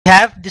We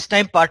have this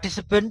time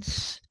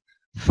participants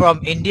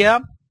from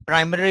India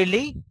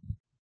primarily,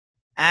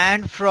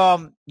 and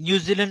from New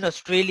Zealand,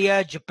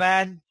 Australia,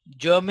 Japan,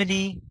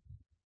 Germany,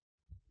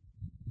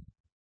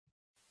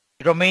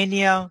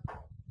 Romania.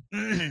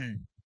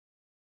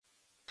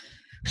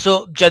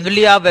 So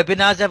generally our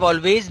webinars have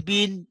always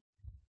been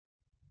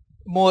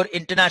more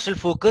international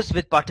focus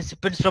with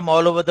participants from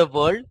all over the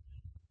world,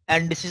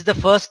 and this is the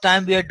first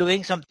time we are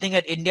doing something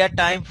at India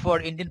time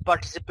for Indian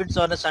participants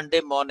on a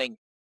Sunday morning,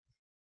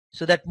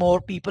 so that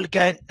more people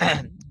can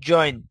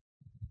join.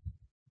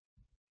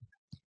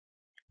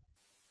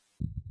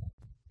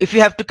 If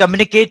you have to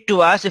communicate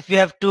to us, if you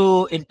have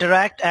to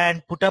interact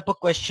and put up a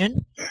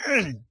question,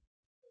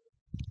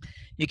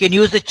 you can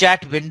use the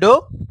chat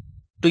window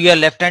to your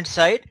left hand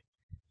side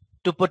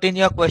to put in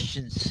your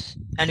questions,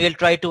 and we'll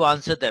try to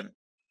answer them.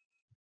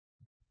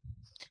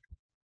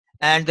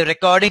 And the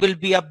recording will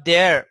be up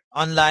there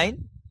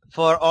online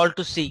for all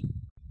to see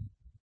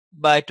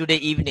by today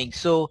evening.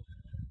 So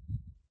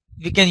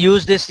we can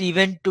use this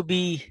event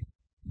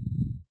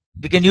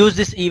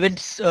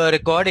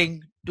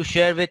recording to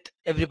share with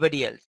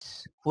everybody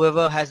else,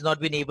 whoever has not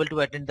been able to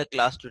attend the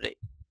class today.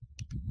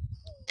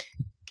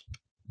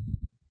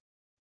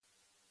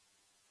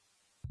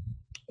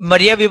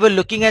 Maria, we were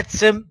looking at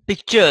some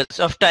pictures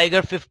of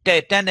Tiger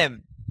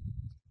 10M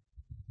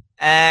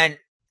and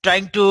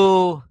trying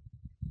to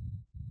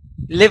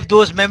live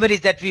those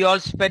memories that we all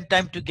spent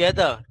time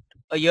together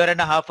a year and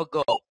a half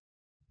ago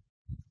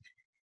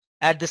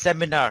at the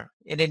seminar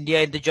in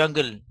India in the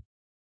jungle.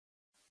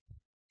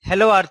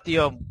 Hello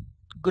Artyom,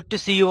 good to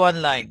see you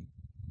online.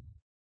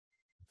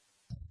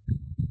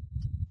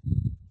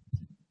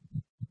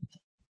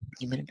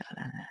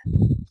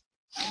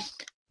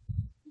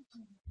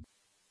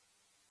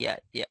 Yeah.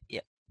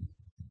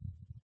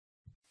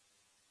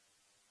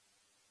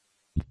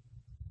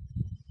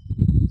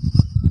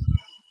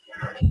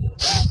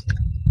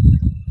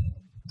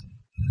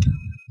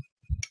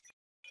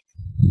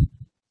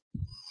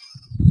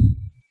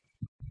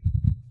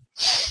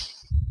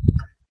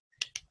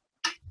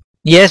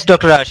 Yes,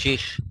 Dr.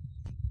 Ashish.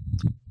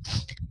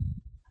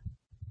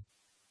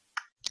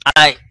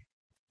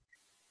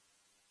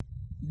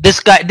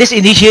 This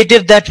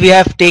initiative that we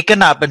have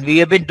taken up, and we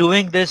have been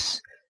doing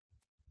this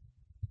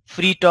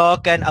free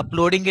talk and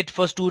uploading it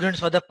for students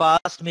for the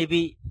past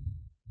maybe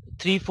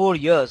 3-4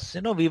 years.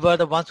 We were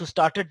the ones who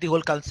started the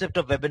whole concept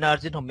of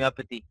webinars in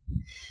homeopathy,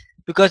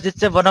 because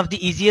this is one of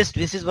the easiest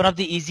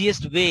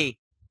way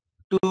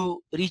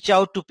to reach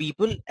out to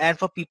people and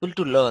for people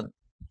to learn.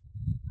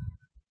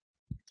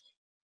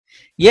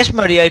 Yes,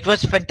 Maria, it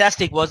was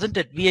fantastic, wasn't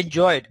it? We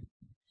enjoyed.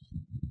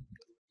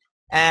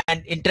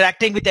 And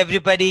interacting with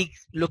everybody,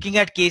 looking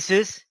at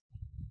cases,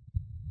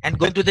 and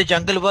going to the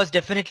jungle was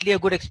definitely a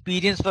good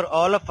experience for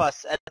all of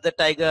us at the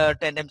Tiger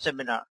 10M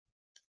seminar.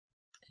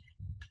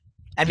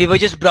 And we were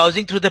just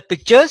browsing through the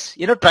pictures,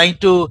 trying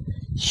to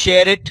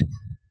share it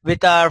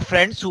with our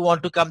friends who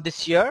want to come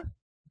this year.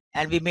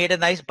 And we made a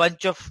nice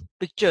bunch of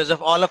pictures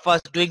of all of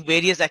us doing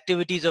various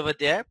activities over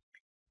there.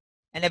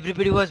 And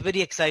everybody was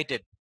very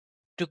excited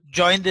to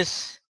join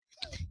this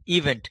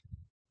event.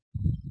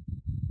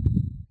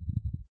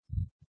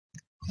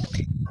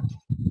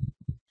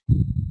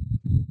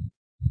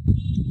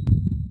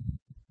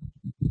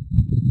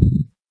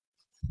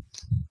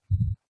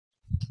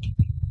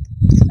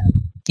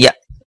 Yeah.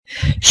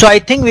 So I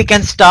think we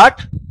can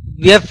start.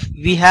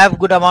 We have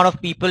good amount of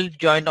people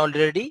joined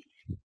already,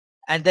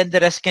 and then the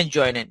rest can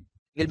join in.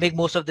 We'll make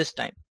most of this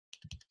time.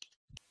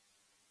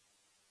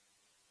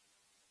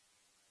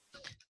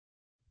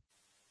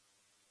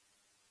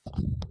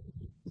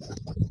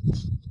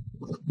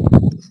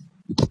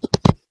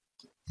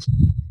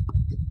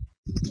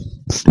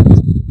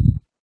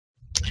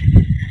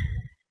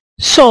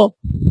 So,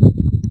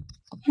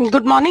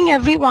 good morning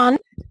everyone.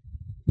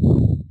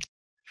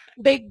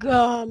 Big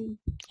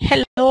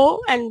hello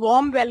and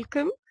warm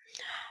welcome.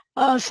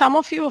 Some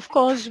of you, of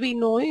course, we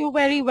know you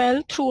very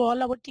well through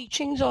all our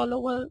teachings all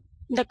over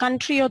the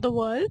country or the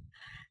world.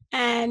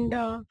 And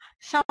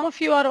some of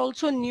you are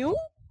also new,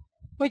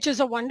 which is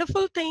a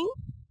wonderful thing.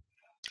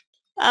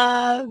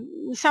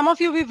 Some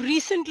of you we've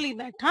recently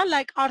met,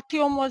 like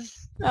Artyom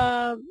was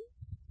a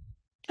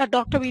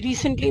doctor we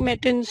recently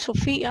met in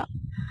Sofia.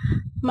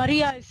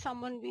 Maria is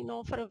someone we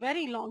know for a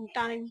very long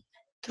time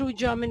through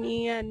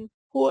Germany and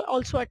who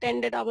also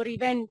attended our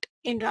event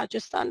in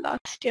Rajasthan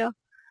last year.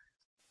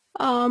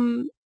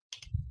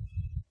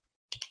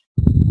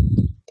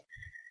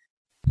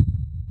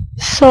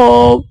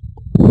 So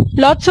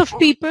lots of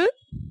people,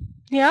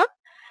 yeah,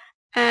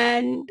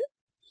 and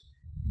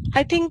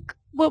I think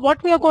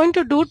what we are going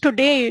to do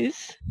today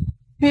is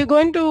we are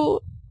going to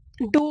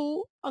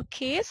do a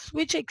case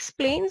which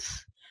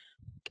explains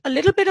a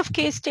little bit of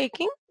case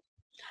taking,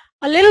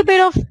 a little bit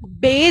of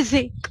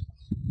basic,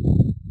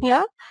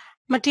 yeah,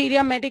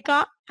 materia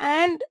medica,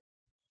 and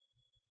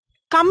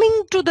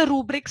coming to the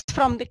rubrics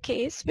from the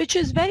case, which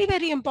is very,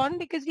 very important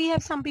because we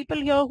have some people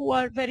here who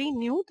are very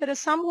new. There are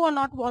some who are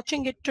not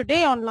watching it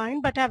today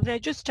online but have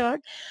registered,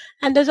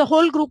 and there's a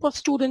whole group of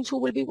students who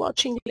will be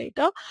watching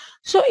later.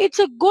 So it's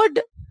a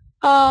good,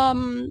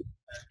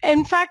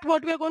 in fact,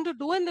 what we're going to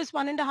do in this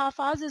 1.5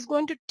 hours is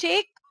going to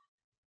take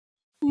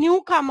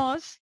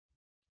newcomers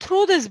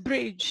through this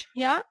bridge,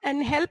 yeah,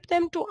 and help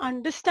them to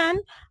understand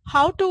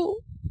how to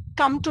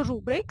come to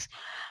rubrics,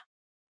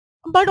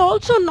 but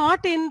also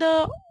not in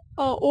the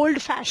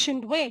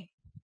old-fashioned way.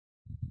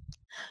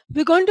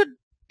 We're going to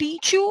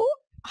teach you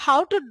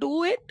how to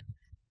do it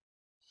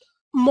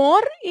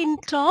more in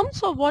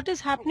terms of what is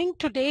happening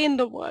today in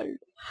the world,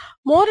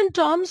 more in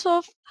terms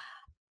of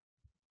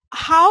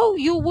how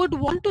you would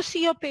want to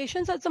see your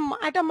patients at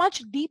a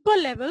much deeper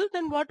level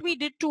than what we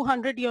did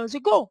 200 years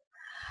ago.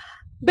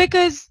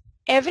 Because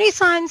every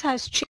science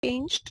has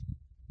changed,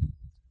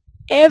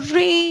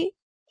 every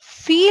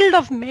field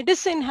of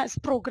medicine has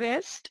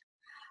progressed,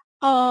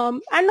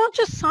 and not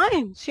just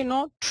science, you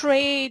know,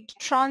 trade,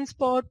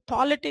 transport,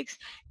 politics,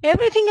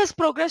 everything has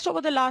progressed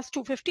over the last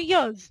 250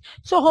 years.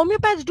 So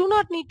homeopaths do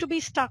not need to be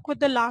stuck with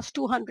the last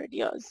 200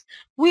 years.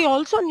 We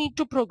also need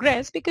to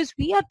progress because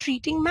we are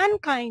treating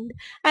mankind,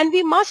 and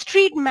we must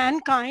treat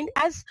mankind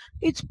as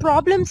its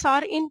problems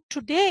are in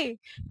today,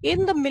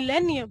 in the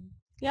millennium,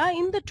 yeah,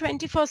 in the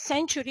 21st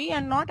century,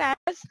 and not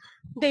as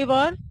they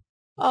were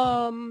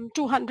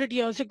 200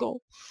 years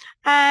ago.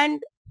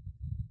 And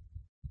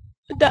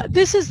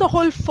this is the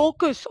whole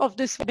focus of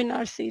this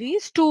webinar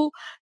series, to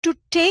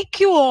take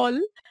you all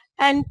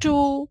and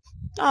to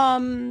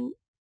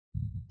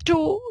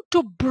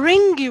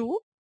bring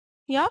you,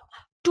 yeah,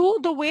 to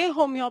the way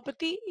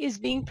homeopathy is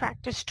being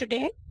practiced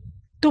today,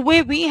 the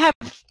way we have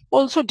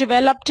also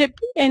developed it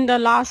in the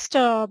last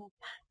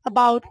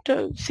about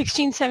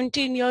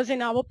 16-17 years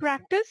in our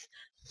practice,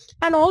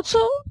 and also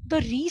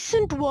the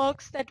recent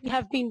works that we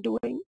have been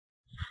doing,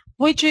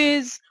 which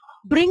is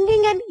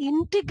bringing an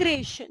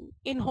integration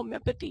in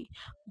homeopathy,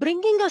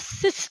 bringing a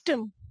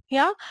system,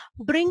 yeah,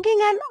 bringing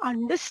an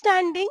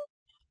understanding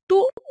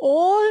to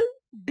all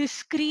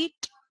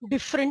discrete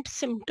different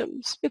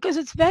symptoms, because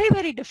it's very,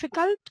 very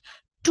difficult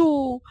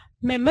to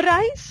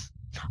memorize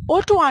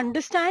or to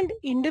understand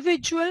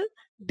individual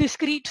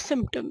discrete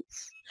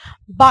symptoms,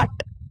 but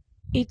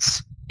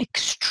it's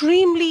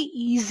extremely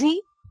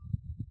easy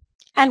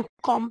and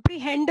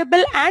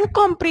comprehensible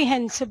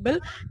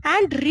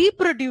and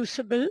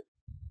reproducible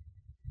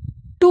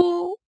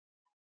to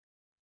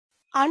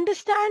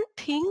understand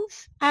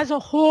things as a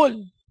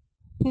whole,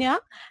 yeah,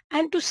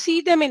 and to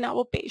see them in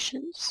our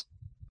patients.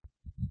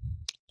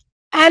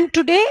 And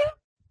today,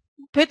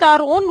 with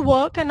our own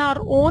work and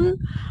our own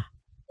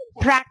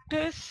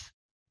practice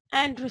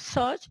and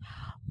research,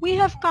 we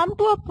have come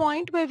to a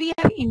point where we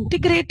have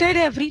integrated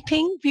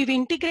everything. We've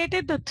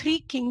integrated the 3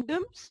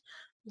 kingdoms.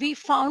 We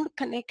found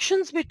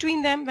connections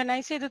between them. When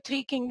I say the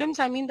 3 kingdoms,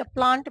 I mean the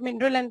plant,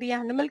 mineral, and the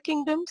animal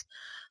kingdoms.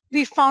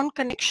 We found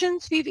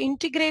connections. We've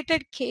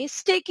integrated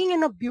case taking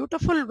in a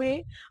beautiful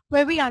way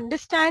where we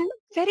understand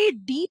very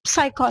deep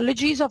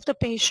psychologies of the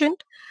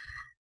patient.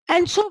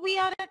 And so we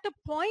are at a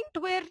point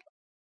where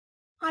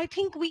I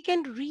think we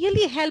can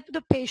really help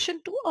the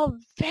patient to a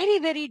very,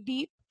 very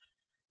deep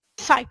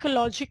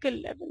psychological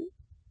level,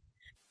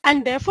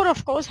 and therefore,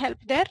 of course, help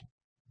their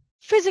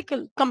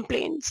physical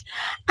complaints.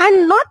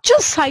 And not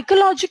just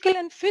psychological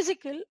and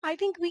physical, I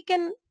think we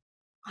can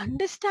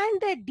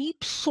understand their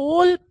deep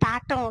soul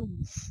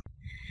patterns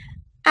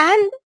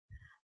and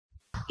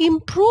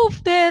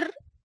improve their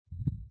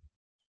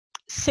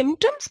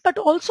symptoms, but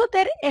also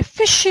their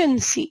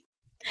efficiency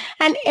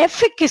and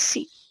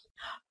efficacy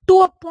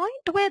to a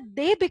point where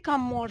they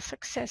become more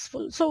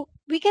successful. So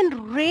we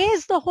can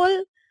raise the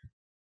whole,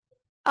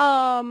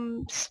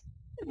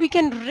 we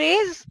can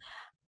raise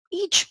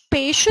each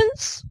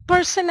patient's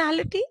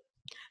personality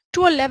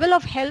to a level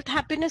of health,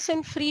 happiness,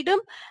 and freedom.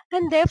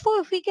 And therefore,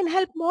 if we can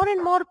help more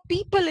and more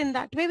people in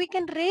that way, we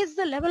can raise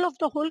the level of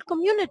the whole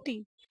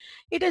community.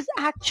 It is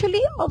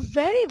actually a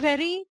very,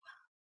 very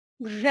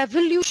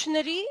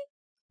revolutionary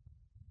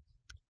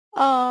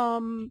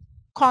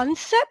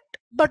concept,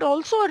 but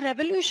also a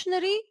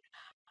revolutionary,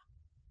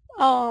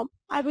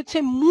 I would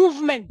say,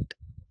 movement.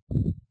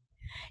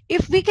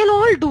 If we can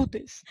all do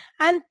this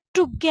and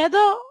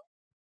together,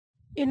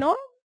 you know,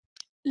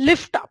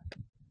 lift up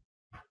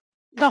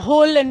the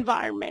whole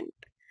environment,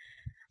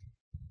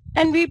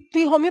 and we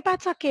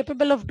homeopaths are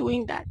capable of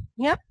doing that,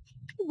 yeah.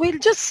 We'll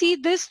just see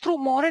this through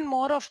more and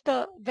more of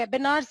the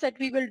webinars that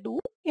we will do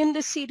in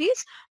this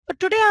series. But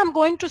today I'm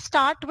going to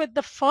start with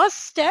the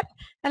first step,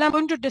 and I'm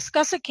going to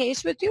discuss a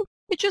case with you,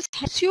 which just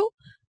helps you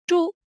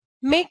to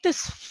make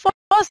this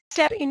first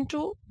step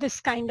into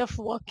this kind of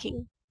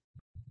working.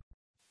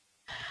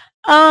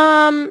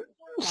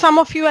 Some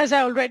of you, as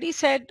I already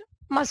said,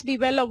 must be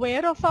well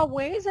aware of our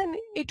ways, and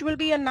it will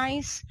be a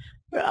nice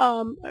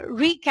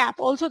recap.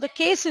 Also, the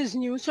case is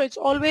new, so it's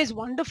always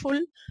wonderful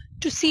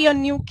to see a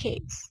new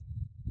case.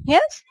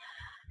 Yes?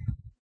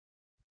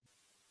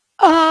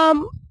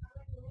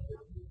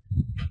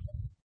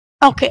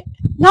 Okay.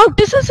 Now,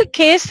 this is a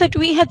case that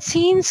we had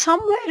seen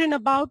somewhere in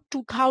about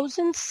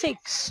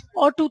 2006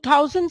 or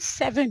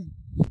 2007.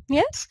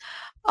 Yes.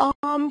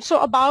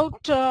 So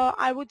about,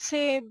 I would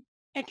say,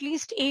 at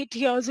least 8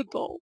 years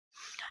ago.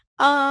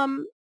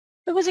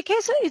 It's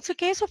a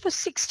case of a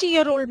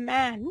 60-year-old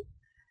man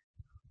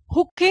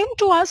who came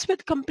to us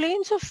with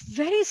complaints of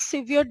very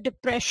severe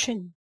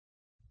depression.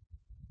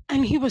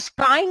 And he was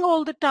crying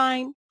all the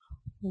time,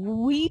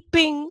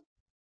 weeping,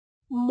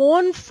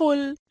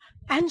 mournful,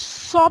 and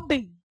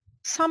sobbing.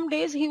 Some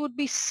days he would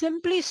be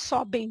simply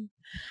sobbing.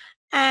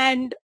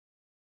 And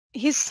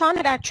his son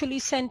had actually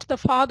sent the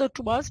father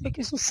to us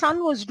because the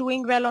son was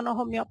doing well on a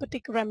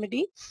homeopathic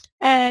remedy.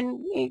 And,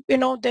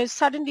 there's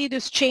suddenly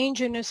this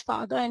change in his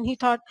father, and he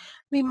thought,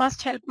 we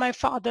must help my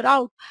father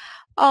out.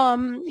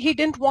 He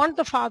didn't want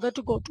the father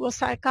to go to a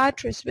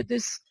psychiatrist with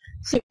this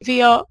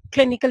severe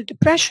clinical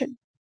depression.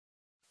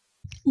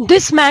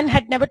 This man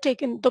had never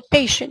taken, the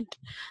patient,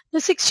 the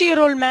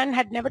 60-year-old man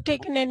had never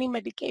taken any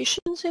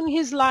medications in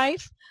his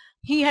life.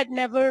 He had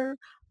never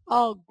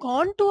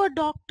gone to a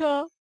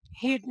doctor.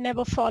 He had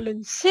never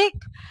fallen sick.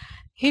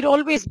 He'd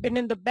always been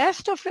in the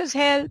best of his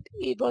health.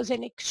 He was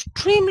an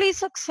extremely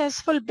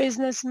successful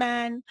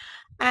businessman,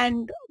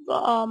 and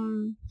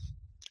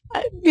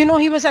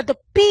he was at the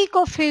peak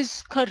of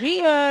his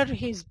career,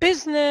 his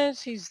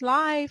business, his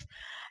life,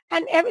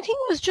 and everything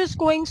was just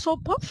going so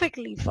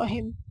perfectly for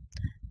him.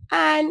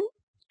 And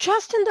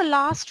just in the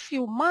last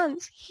few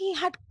months, he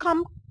had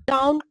come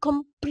down,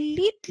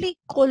 completely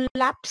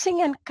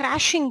collapsing and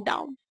crashing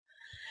down.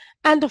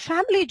 And the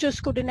family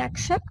just couldn't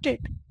accept it.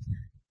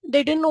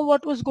 They didn't know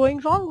what was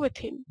going wrong with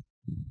him.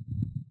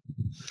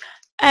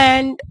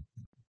 And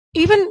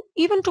even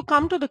to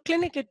come to the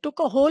clinic, it took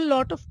a whole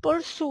lot of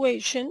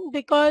persuasion,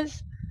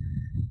 because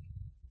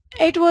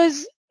he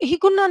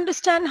couldn't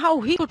understand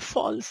how he could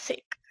fall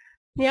sick.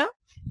 Yeah.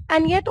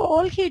 And yet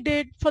all he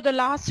did for the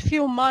last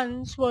few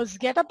months was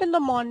get up in the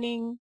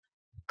morning,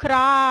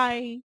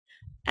 cry,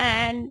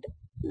 and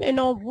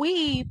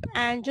weep,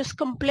 and just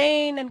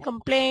complain and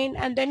complain.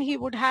 And then he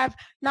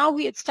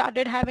had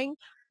started having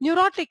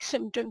neurotic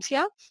symptoms.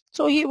 Yeah.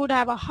 So he would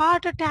have a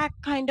heart attack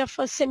kind of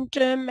a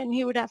symptom, and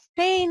he would have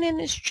pain in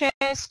his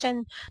chest,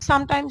 and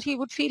sometimes he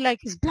would feel like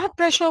his blood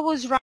pressure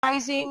was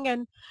rising.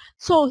 And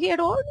so he had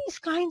all these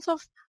kinds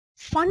of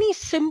funny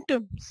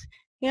symptoms,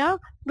 yeah,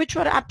 which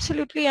were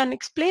absolutely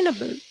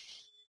unexplainable.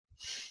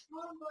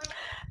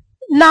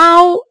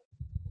 Now,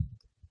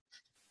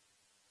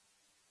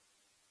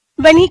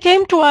 when he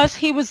came to us,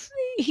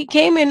 he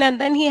came in, and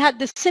then he had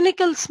this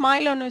cynical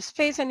smile on his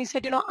face, and he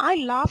said, I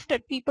laughed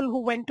at people who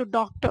went to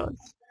doctors.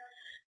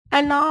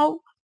 And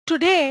now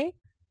today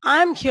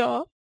I'm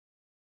here,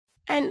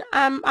 and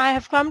I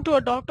have come to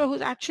a doctor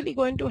who's actually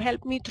going to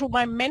help me through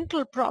my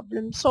mental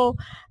problem. So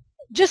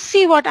just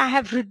see what I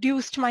have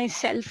reduced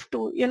myself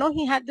to.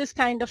 He had this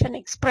kind of an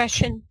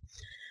expression.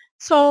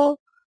 So,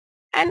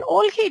 and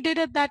all he did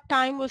at that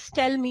time was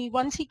tell me,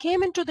 once he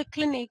came into the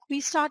clinic,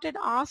 we started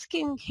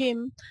asking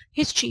him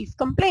his chief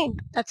complaint.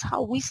 That's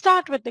how we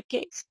start with the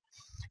case.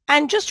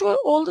 And just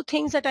all the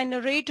things that I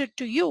narrated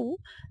to you,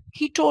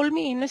 he told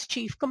me in his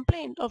chief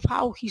complaint of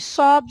how he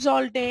sobs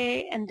all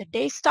day, and the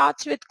day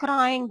starts with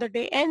crying, the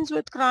day ends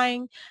with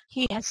crying.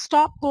 He has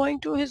stopped going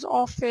to his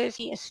office.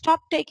 He has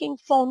stopped taking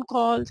phone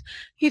calls.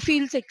 He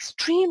feels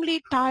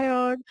extremely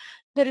tired.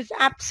 There is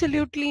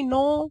absolutely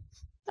no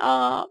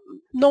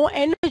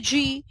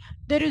energy.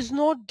 There is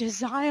no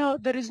desire.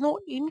 There is no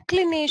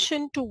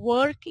inclination to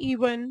work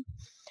even.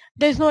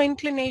 There's no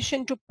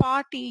inclination to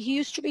party. He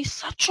used to be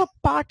such a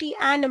party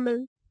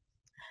animal.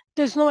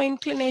 There's no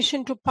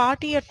inclination to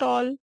party at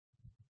all.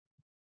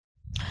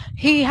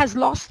 He has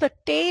lost the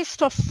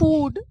taste of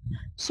food,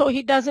 so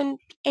he doesn't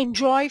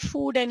enjoy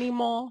food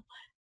anymore.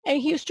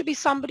 And he used to be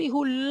somebody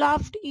who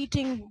loved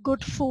eating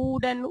good food,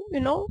 and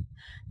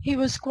he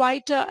was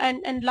quite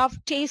and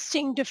loved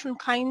tasting different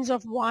kinds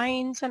of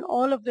wines and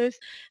all of this.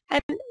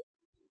 And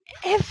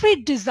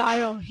every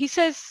desire, he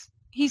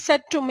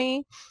said to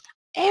me,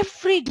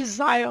 every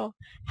desire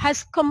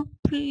has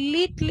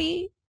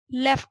completely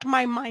left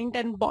my mind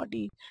and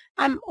body.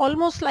 I'm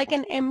almost like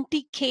an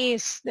empty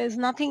case. There's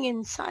nothing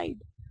inside.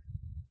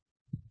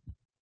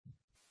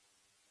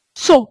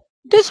 So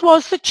this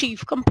was the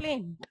chief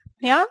complaint.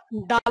 Yeah,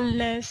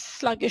 dullness,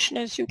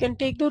 sluggishness. You can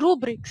take the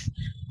rubrics: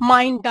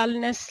 mind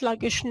dullness,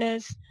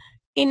 sluggishness,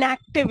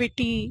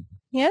 inactivity.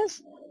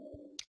 Yes,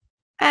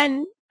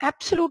 and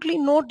absolutely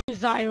no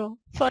desire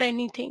for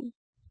anything.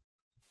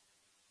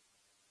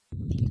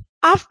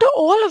 After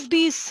all of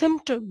these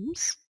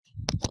symptoms,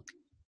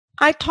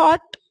 I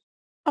thought,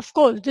 of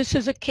course, this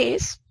is a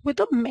case with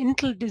a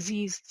mental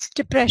disease. It's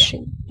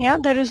depression. Yeah,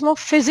 there is no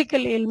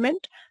physical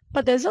ailment,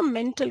 but there's a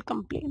mental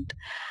complaint.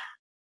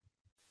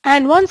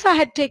 And once I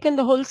had taken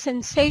the whole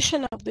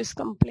sensation of this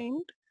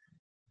complaint,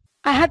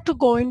 I had to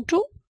go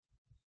into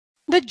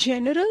the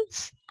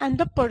generals and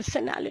the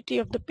personality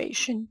of the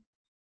patient.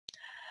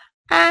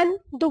 And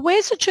the way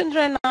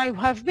Suchindra and I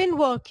have been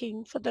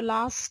working for the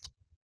last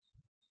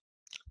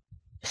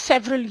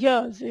several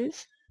years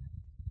is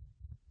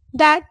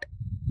that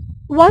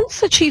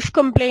Once the chief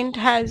complaint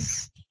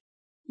has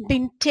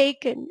been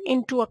taken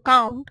into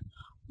account,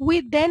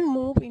 we then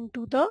move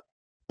into the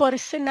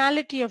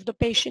personality of the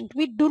patient.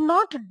 We do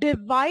not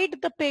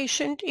divide the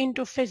patient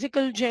into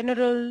physical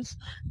generals,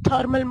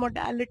 thermal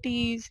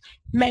modalities,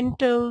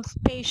 mentals,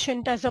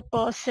 patient as a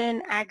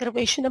person,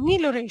 aggravation,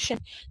 amelioration.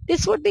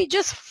 This would be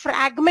just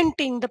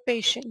fragmenting the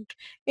patient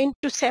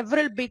into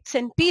several bits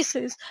and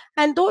pieces.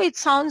 And though it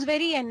sounds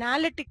very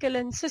analytical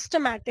and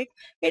systematic,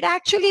 it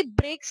actually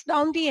breaks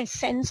down the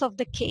essence of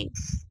the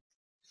case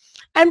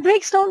and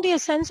breaks down the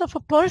essence of a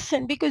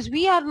person, because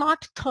we are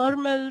not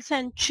thermals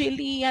and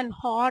chilly and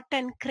hot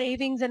and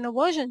cravings and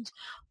aversions.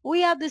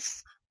 We are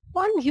this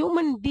one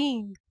human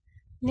being.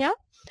 Yeah.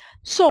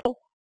 So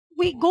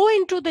we go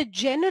into the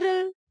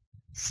general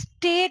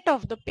state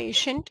of the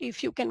patient,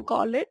 if you can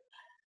call it,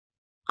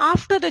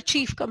 after the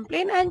chief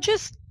complaint, and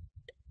just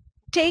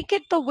take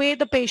it the way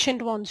the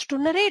patient wants to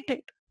narrate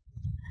it.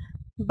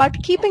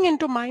 But keeping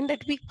into mind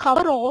that we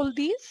cover all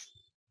these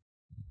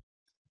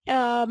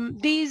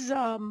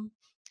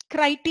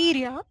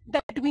criteria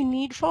that we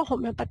need for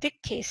homeopathic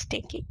case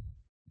taking.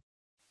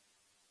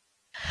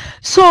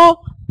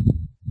 So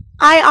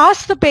we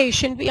ask the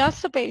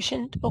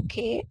patient,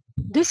 okay,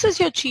 this is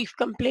your chief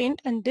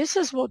complaint and this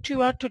is what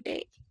you are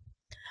today.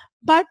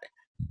 But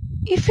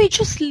if we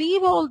just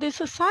leave all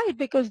this aside,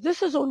 because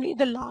this is only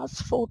the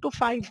last 4 to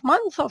 5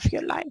 months of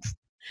your life,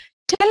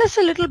 tell us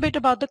a little bit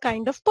about the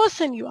kind of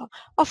person you are.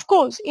 Of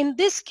course, in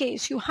this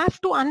case, you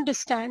have to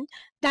understand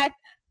that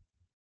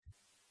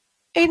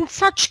in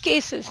such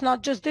cases,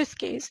 not just this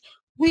case,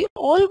 we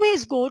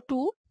always go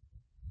to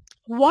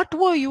what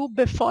were you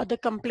before the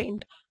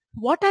complaint.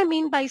 What I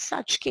mean by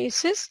such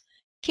cases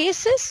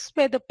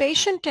where the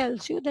patient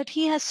tells you that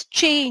he has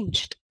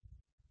changed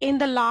in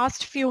the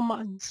last few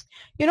months.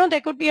 You know,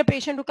 there could be a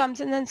patient who comes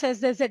in and says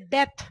there's a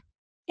death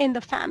in the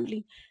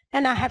family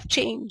and I have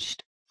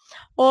changed.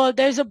 Or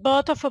there's a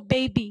birth of a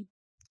baby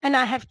and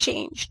I have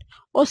changed.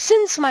 Or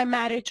since my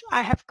marriage,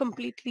 I have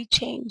completely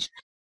changed.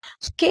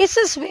 So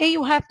cases where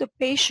you have the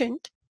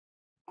patient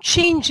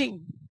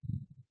changing,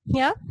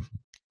 yeah,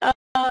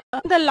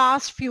 in the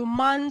last few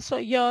months or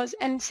years,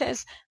 and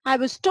says, I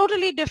was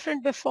totally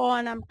different before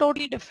and I'm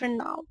totally different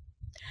now.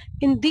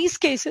 In these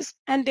cases,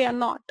 and they are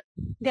not,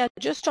 they are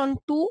just on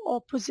two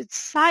opposite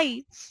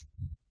sides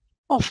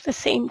of the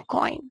same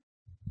coin.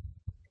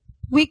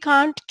 We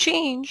can't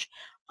change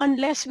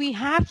unless we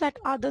have that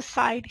other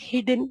side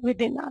hidden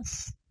within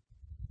us.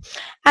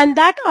 And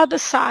that other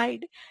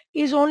side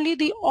is only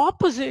the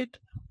opposite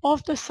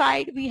of the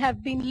side we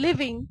have been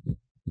living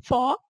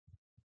for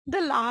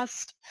the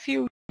last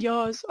few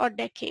years or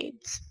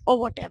decades or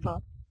whatever.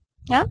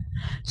 Yeah.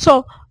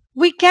 So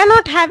we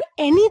cannot have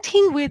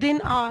anything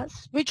within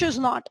us which is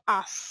not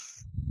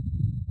us.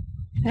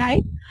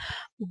 Right?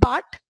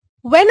 But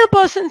when a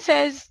person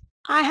says,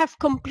 I have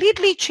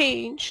completely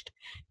changed,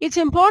 it's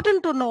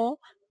important to know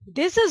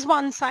this is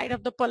one side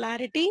of the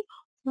polarity,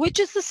 which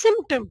is the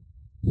symptom.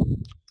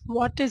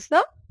 What is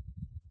the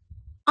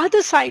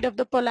other side of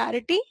the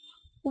polarity,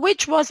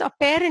 which was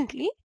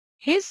apparently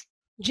his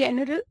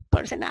general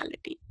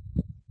personality?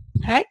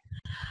 Right?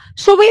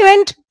 So we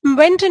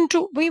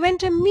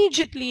went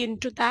immediately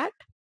into that,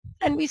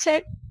 and we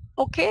said,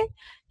 okay,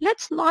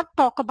 let's not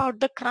talk about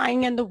the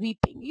crying and the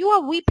weeping. You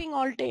are weeping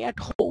all day at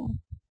home.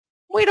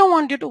 We don't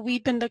want you to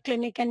weep in the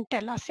clinic and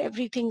tell us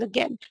everything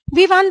again.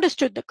 We've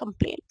understood the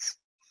complaints.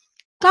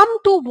 Come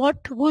to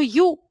what were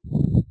you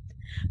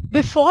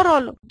before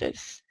all of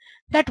this?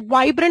 That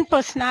vibrant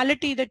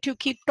personality that you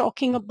keep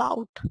talking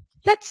about.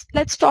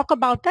 Let's talk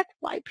about that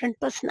vibrant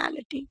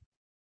personality.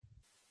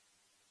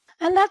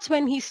 And that's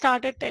when he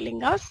started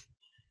telling us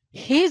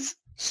his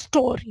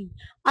story.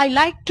 We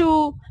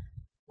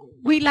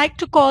like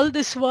to call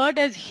this word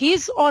as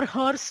his or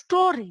her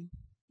story.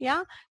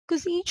 Yeah,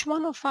 because each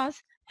one of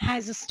us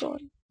has a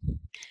story.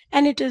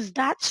 And it is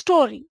that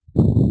story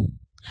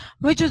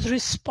which is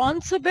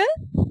responsible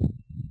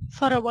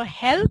for our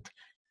health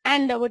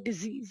and our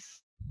disease.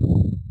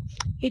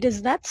 It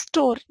is that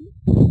story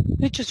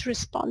which is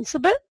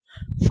responsible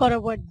for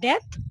our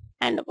death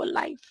and our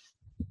life.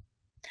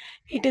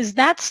 It is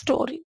that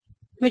story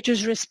which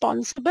is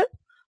responsible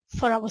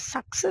for our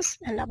success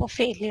and our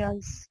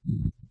failures.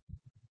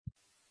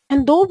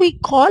 And though we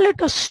call it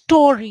a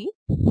story,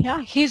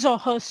 yeah, his or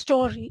her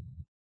story,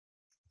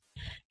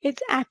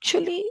 it's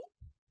actually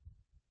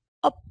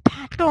a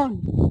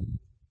pattern,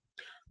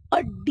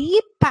 a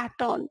deep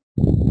pattern,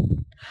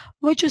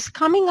 which is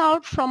coming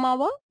out from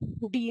our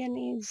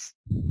DNAs.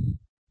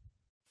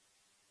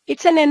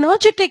 It's an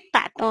energetic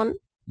pattern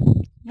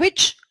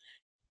which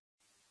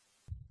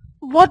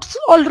was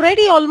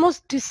already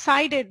almost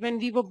decided when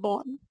we were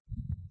born.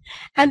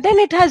 And then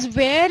it has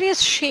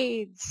various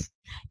shades.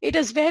 It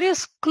has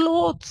various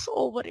clothes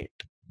over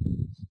it.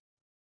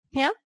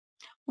 Yeah,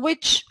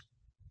 which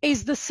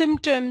is the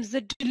symptoms,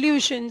 the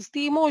delusions,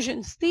 the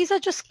emotions. These are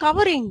just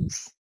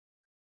coverings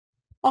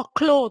or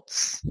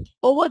clothes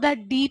over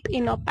that deep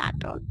inner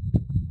pattern.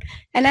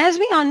 And as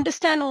we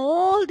understand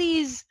all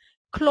these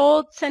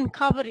clothes and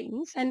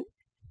coverings and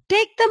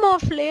take them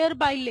off layer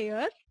by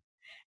layer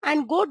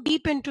and go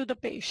deep into the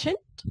patient,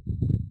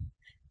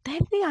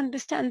 then we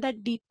understand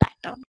that deep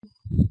pattern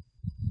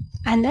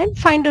and then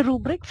find a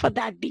rubric for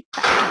that deep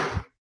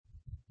pattern.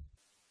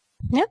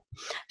 Yeah.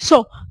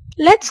 So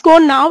let's go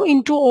now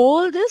into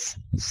all this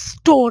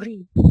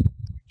story,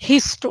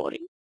 his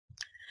story.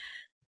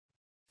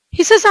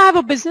 He says, I have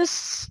a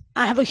business,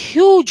 I have a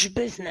huge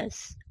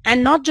business,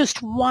 and not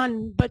just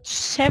one, but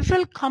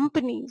several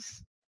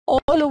companies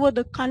all over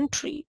the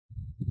country.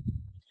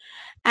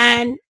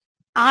 And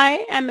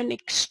I am an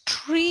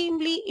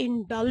extremely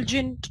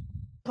indulgent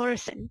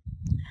person.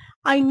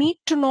 I need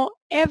to know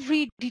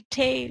every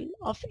detail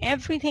of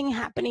everything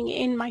happening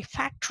in my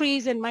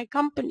factories and my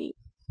company.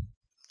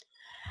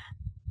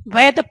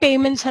 Where the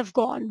payments have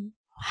gone,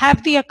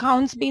 have the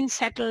accounts been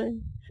settled,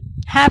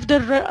 have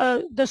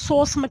the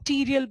source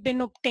material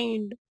been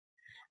obtained.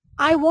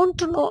 I want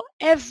to know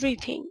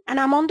everything, and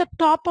I'm on the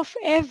top of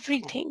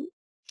everything.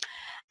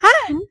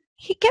 And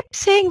he kept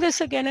saying this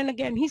again and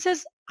again. He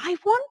says, I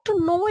want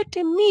to know it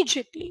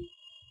immediately.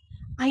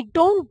 I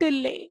don't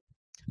delay.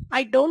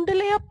 I don't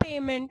delay a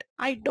payment.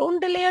 I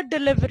don't delay a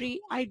delivery.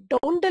 I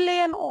don't delay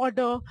an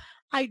order.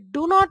 I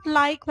do not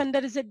like when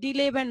there is a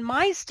delay when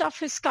my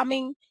stuff is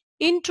coming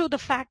into the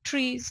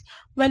factories,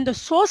 when the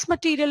source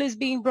material is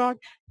being brought.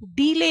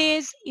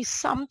 Delays is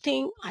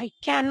something I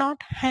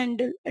cannot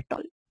handle at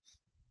all.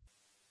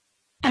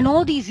 And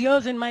all these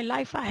years in my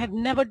life, I have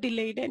never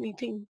delayed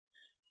anything.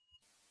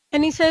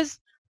 And he says,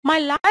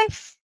 my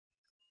life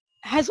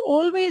has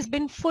always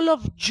been full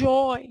of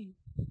joy.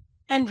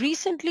 And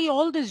recently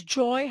all this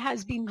joy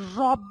has been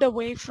robbed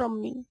away from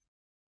me.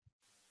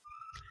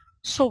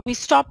 So we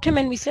stopped him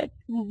and we said,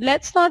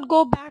 let's not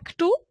go back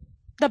to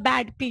the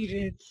bad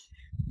period.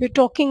 We're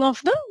talking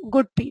of the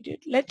good period.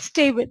 Let's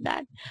stay with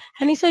that.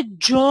 And he said,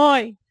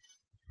 joy.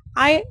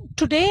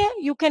 Today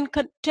you can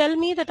tell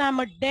me that I'm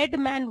a dead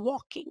man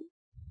walking,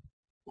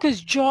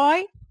 because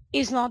joy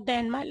is not there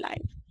in my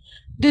life.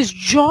 This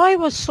joy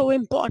was so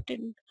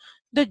important.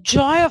 The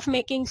joy of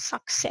making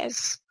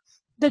success,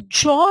 the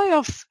joy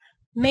of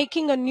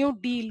making a new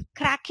deal,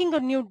 cracking a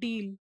new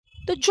deal,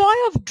 the joy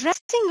of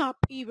dressing up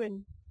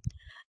even.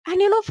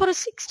 And you know, for a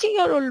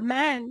 60-year-old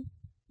man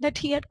that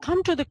he had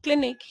come to the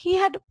clinic, he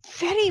had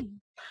very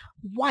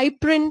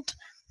vibrant,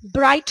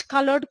 bright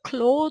colored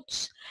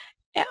clothes.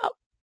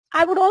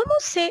 I would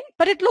almost say,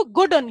 but it looked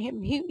good on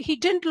him. He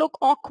didn't look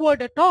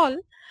awkward at all,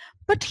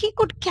 but he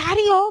could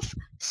carry off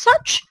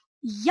such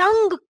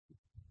young,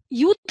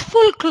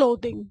 youthful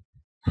clothing,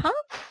 huh?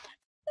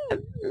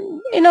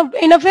 In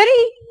a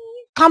very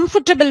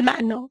comfortable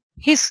manner.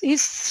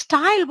 His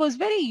style was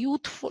very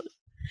youthful,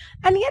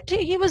 and yet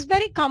he was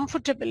very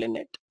comfortable in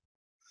it.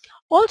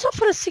 Also,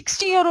 for a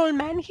 60-year-old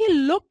man, he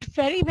looked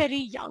very, very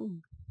young.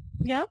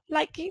 Yeah,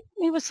 like he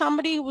was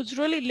somebody who was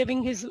really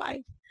living his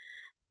life.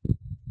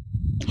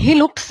 He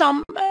looked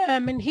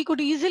he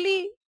could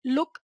easily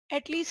look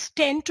at least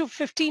 10 to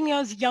 15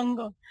 years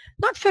younger.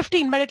 Not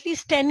 15, but at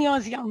least 10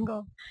 years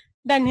younger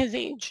than his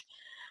age.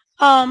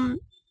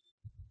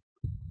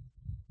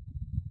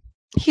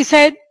 He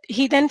said,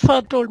 he then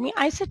further told me,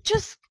 I said,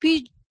 just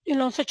be,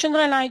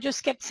 Sachendra and I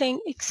just kept saying,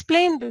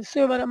 explain this.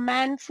 You were a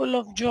man full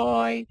of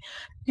joy.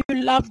 You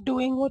loved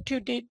doing what you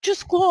did.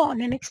 Just go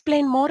on and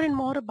explain more and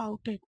more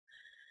about it.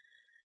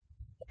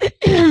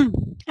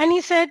 And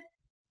he said,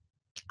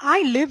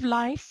 I live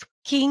life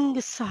king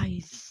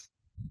size.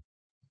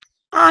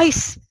 I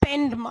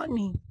spend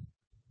money.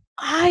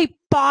 I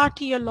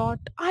party a lot.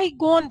 I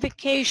go on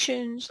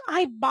vacations.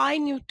 I buy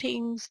new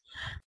things.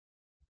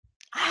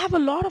 I have a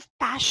lot of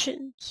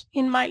passions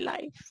in my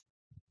life.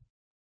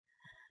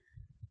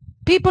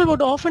 People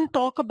would often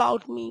talk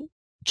about me.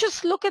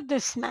 Just look at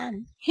this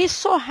man. He's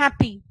so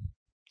happy.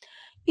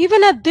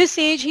 Even at this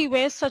age, he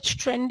wears such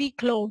trendy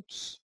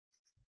clothes.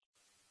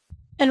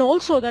 And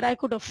also that I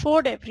could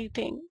afford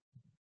everything.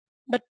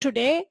 But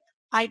today,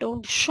 I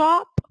don't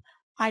shop.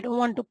 I don't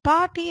want to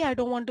party. I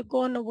don't want to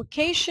go on a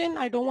vacation.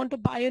 I don't want to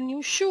buy a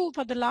new shoe.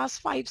 For the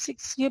last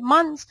 5-6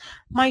 months,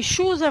 my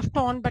shoes have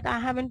torn, but I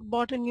haven't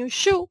bought a new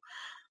shoe.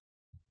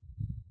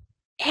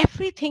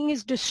 Everything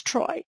is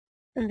destroyed.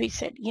 And we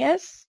said,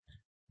 yes,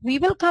 we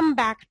will come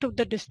back to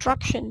the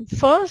destruction.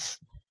 First,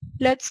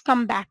 let's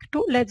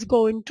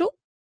go into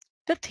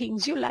the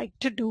things you like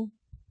to do.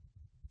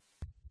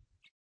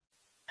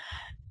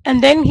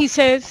 And then he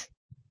says,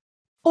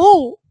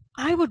 oh,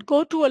 I would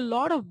go to a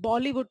lot of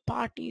Bollywood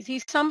parties.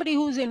 He's somebody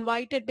who's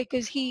invited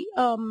because he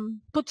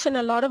puts in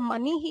a lot of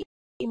money. He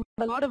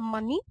invests a lot of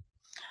money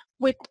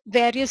with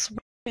various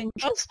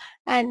ventures,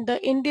 and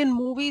the Indian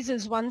movies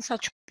is one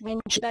such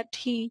venture that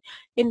he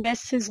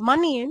invests his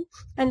money in.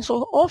 And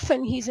so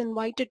often he's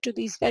invited to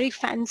these very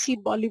fancy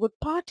Bollywood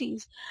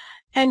parties.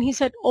 And he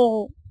said,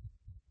 oh,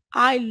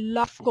 I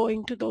love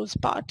going to those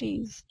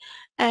parties.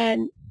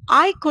 And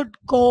I could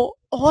go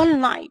all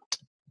night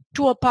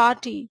to a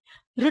party,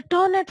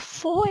 return at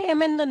 4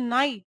 a.m. in the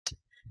night,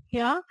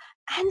 yeah,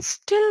 and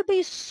still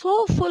be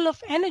so full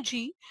of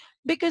energy,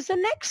 because the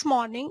next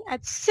morning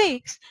at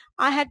 6,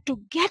 I had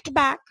to get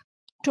back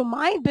to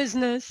my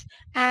business,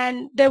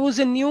 and there was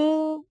a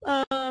new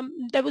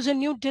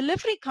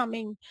delivery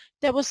coming.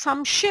 There was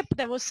some ship,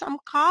 there was some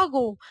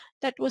cargo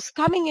that was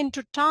coming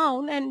into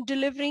town and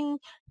delivering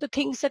the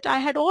things that I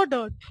had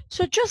ordered.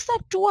 So just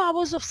that 2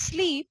 hours of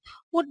sleep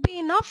would be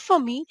enough for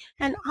me,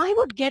 and I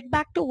would get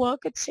back to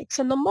work at 6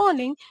 in the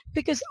morning,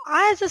 because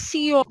I, as a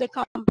CEO of the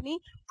company,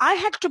 I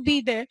had to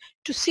be there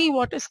to see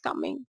what is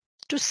coming,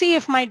 to see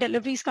if my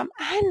deliveries come.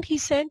 And he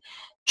said,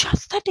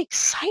 just that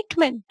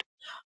excitement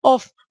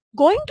of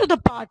going to the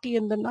party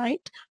in the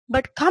night,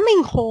 but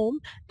coming home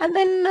and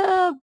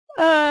then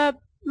uh,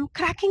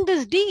 cracking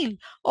this deal,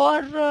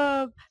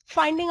 or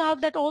finding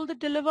out that all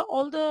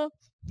the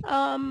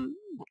um,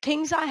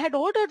 things I had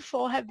ordered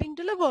for have been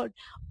delivered.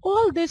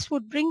 All this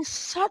would bring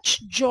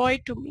such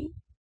joy to me.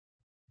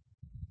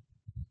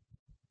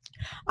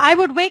 I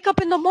would wake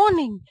up in the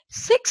morning,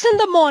 6 in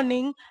the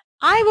morning,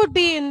 I would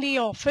be in the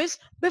office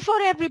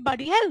before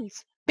everybody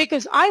else,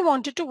 because I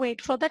wanted to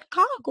wait for that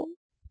cargo.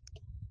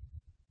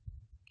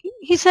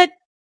 He said,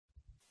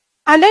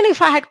 and then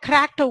if I had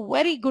cracked a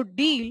very good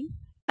deal,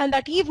 and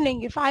that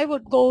evening, if I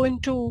would go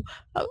into,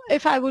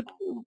 if I would,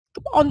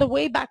 on the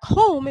way back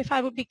home, if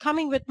I would be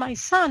coming with my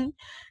son,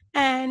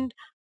 and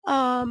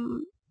I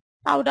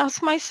would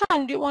ask my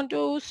son, do you want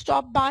to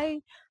stop by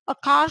a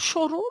car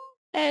showroom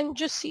and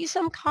just see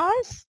some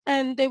cars?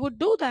 And they would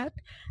do that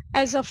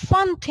as a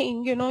fun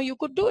thing. You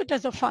could do it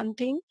as a fun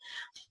thing.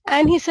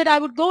 And he said, I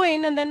would go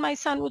in, and then my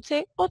son would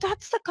say, oh,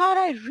 that's the car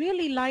I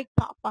really like,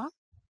 Papa.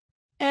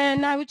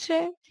 And I would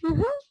say,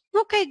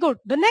 okay, good.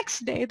 The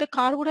next day, the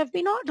car would have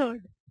been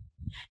ordered,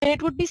 and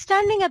it would be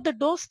standing at the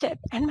doorstep.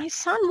 And my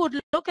son would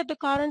look at the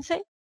car and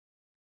say,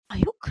 are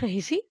you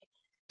crazy?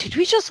 Did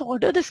we just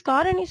order this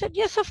car? And he said,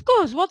 yes, of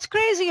course. What's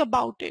crazy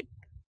about it?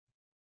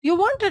 You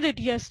wanted it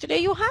yesterday.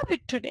 You have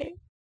it today.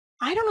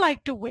 I don't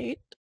like to wait.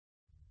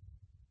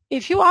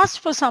 If you ask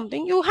for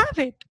something, you have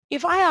it.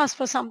 If I ask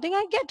for something,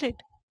 I get it.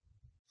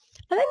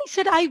 And then he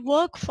said, I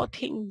work for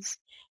things.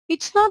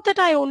 It's not that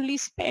I only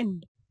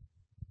spend.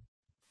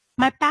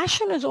 My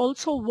passion is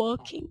also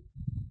working.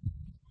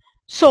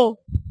 So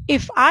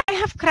if I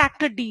have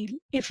cracked a deal,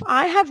 if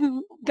I have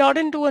got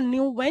into a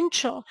new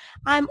venture,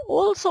 I'm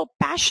also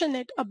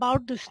passionate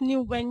about this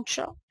new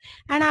venture,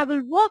 and I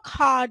will work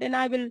hard, and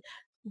I will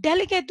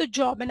delegate the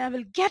job, and I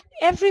will get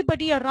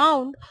everybody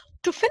around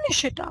to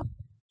finish it up.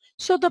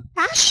 So the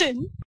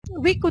passion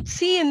we could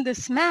see in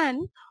this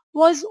man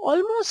was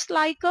almost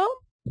like a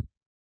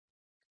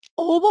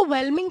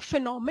overwhelming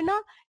phenomena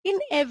in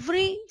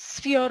every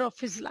sphere of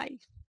his life.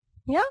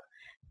 Yeah,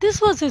 this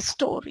was his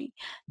story,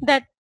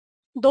 that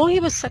though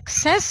he was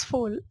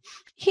successful,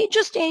 he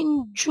just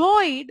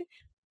enjoyed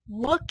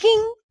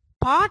working,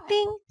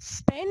 partying,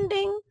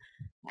 spending,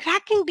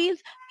 cracking deals.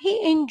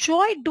 He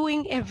enjoyed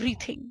doing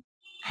everything.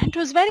 And it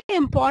was very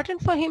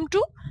important for him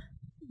to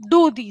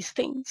do these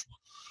things.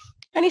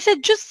 And he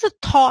said just the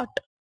thought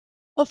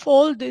of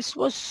all this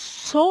was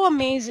so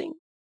amazing.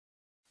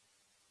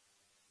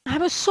 I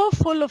was so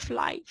full of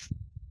life,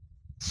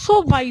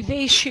 so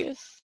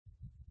vivacious.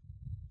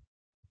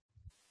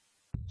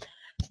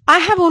 I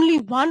have only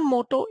one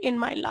motto in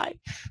my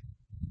life,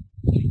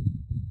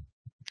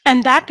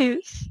 and that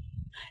is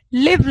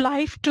live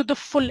life to the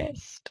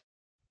fullest.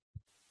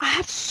 I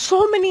have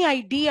so many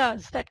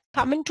ideas that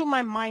come into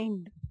my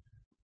mind.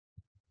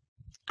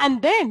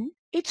 And then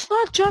it's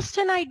not just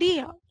an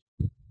idea.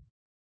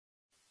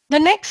 The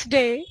next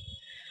day,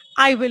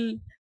 I will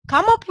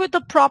come up with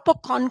a proper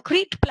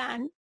concrete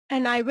plan,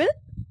 and I will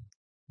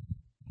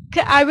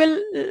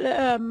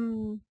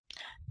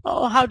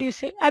how do you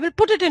say? I will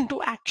put it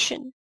into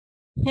action.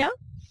 Yeah.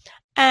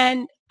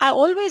 And I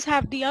always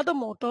have the other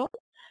motto,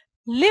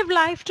 live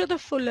life to the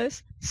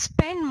fullest,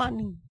 spend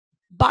money.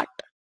 But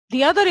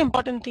the other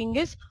important thing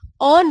is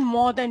earn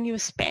more than you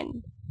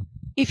spend.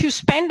 If you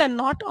spend and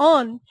not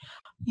earn,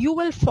 you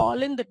will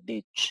fall in the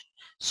ditch.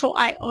 So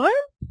I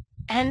earn,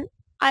 and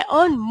I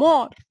earn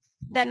more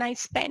than I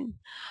spend.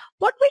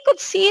 What we could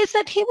see is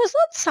that he was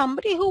not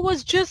somebody who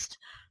was just,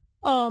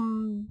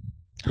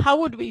 how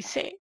would we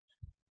say,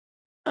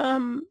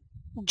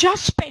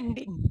 just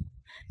spending.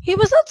 He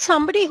was not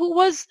somebody who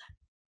was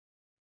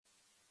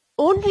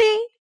only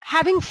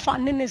having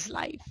fun in his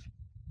life.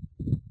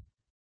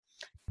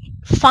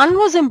 Fun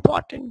was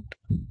important.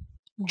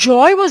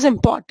 Joy was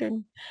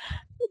important.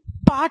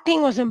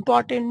 Parting was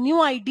important.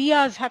 New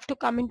ideas have to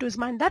come into his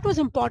mind. That was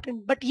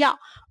important. But yeah,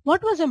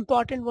 what was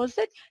important was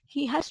that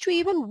he has to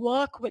even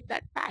work with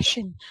that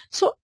passion.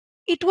 So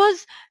it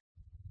was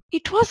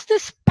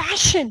this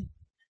passion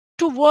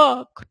to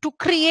work, to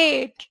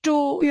create,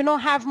 to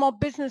have more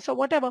business or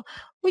whatever,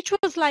 which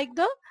was like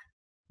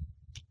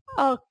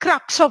the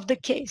crux of the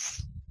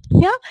case.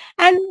 Yeah.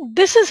 And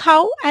this is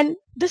how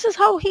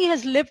he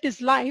has lived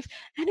his life.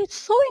 And it's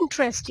so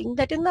interesting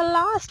that in the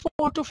last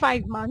 4 to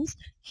 5 months,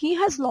 he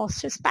has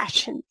lost his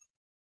passion.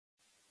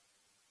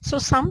 So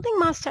something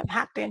must have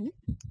happened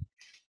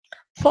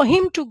for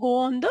him to go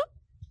on the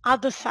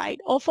other side,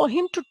 or for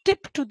him to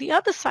tip to the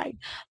other side.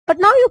 But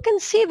now you can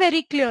see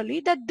very clearly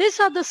that this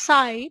other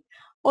side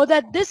or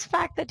that this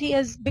fact that he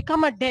has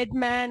become a dead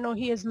man or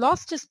he has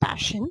lost his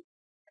passion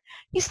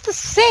is the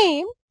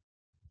same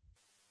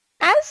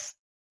as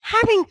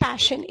having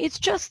passion. It's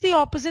just the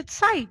opposite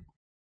side.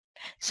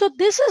 So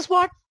this is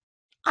what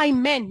I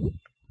meant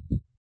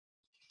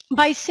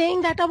by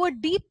saying that our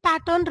deep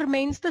pattern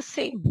remains the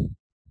same.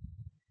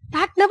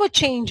 That never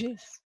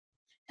changes.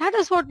 That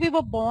is what we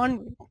were born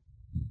with.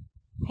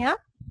 Yeah,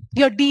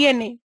 your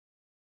DNA.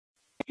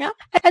 Yeah,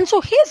 and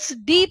so his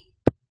deep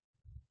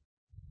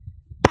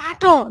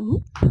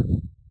pattern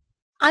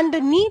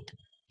underneath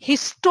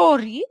his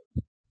story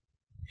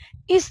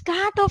is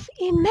that of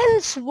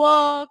immense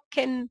work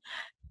and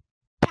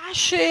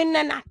passion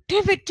and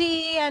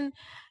activity and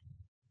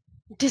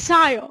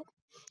desire.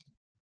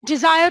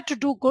 Desire to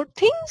do good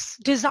things,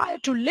 desire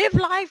to live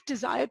life,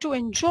 desire to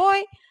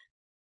enjoy.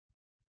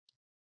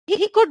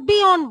 He could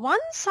be on one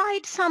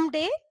side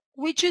someday,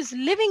 which is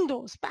living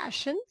those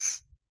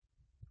passions,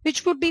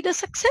 which would be the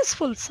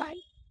successful side.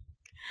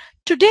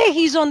 Today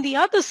he's on the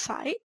other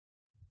side,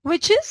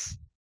 which is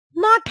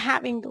not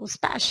having those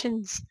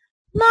passions,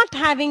 not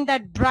having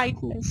that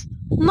brightness,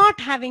 not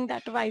having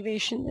that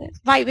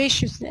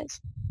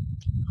vivaciousness.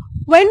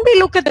 When we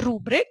look at the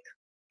rubric,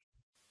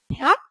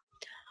 yeah,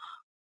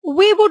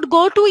 we would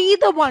go to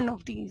either one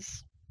of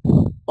these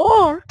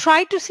or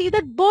try to see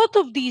that both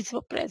of these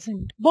were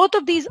present. Both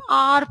of these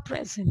are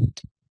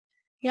present.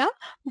 Yeah,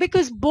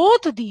 because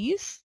both of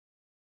these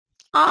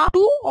are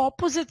two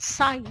opposite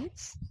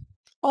sides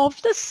of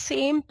the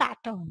same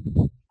pattern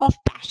of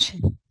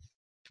passion,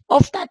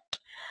 of that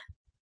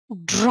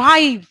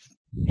drive,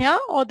 yeah,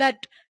 or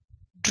that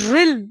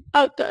drill,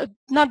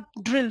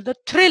 the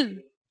thrill,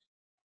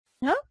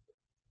 yeah,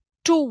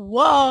 to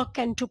work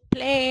and to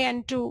play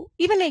and to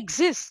even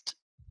exist,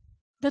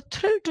 the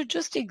thrill to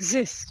just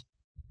exist.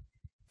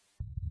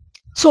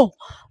 So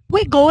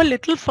we go a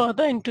little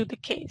further into the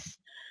case.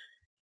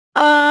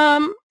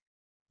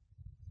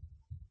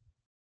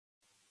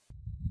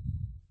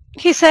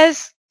 He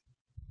says,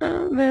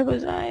 where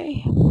was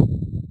I?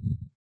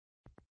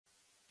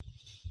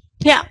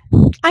 Yeah,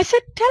 I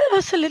said, tell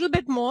us a little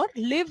bit more.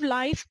 Live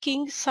life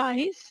king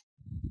size.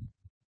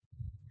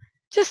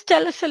 Just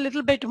tell us a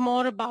little bit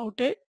more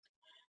about it.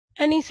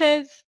 And he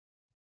says,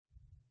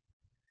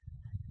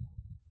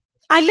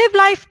 I live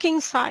life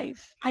king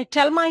size. I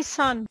tell my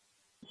son.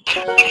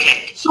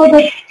 So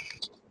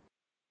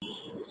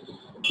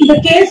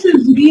the case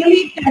is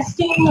really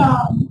testing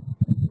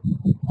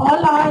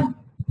all our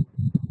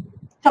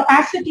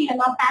capacity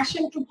and our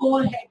passion to go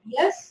ahead.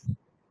 Yes,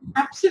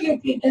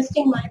 absolutely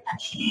testing my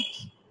passion.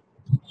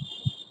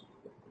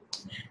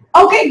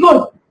 Okay,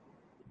 good.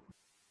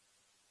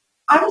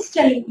 I was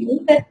telling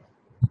you that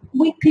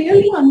we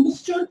clearly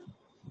understood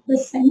the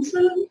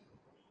central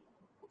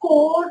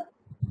core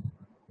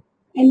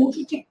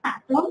energetic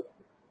pattern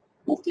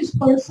of this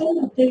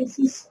person, that there is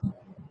this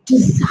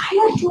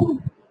desire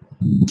to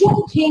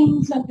do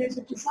things and there's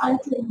a desire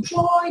to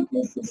enjoy,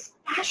 there's this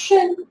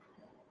passion.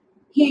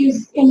 He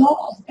is, a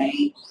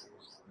very,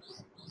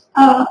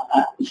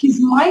 his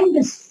mind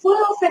is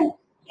full of an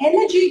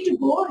energy to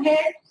go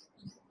ahead,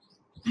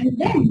 and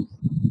then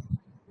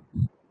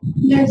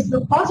there's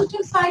the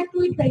positive side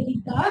to it where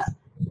he does,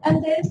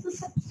 and there's the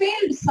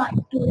failed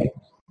side to it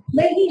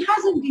where he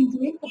hasn't been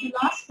doing for the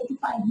last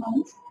 45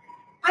 months.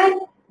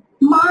 And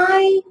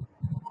my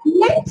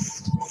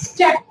next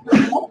step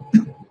now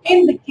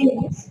in the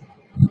case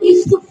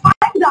is to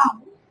find out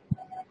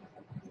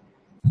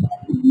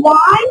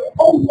why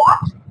or what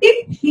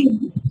tipped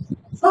him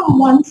from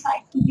one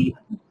side to the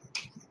other.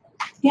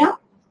 Yeah?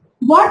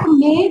 What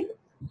made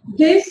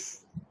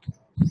this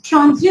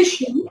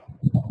transition,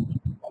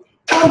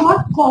 or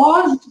what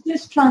caused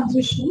this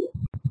transition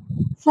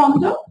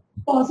from the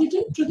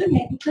positive to the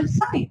negative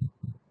side?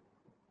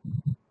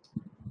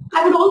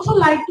 I would also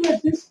like to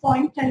at this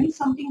point tell you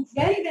something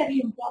very,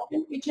 very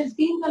important, which has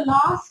been the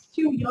last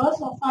few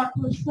years of our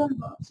personal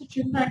work,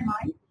 Suchindra and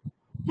mine.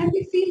 And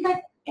we feel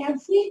that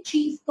every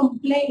chief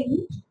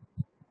complaint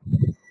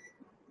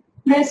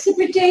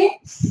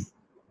precipitates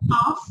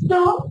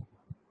after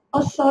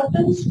a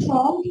certain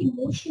strong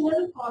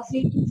emotional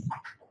causative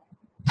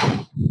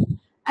factor.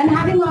 And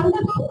having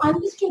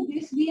understood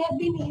this, we have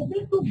been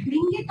able to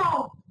bring it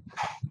out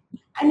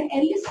and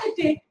elicit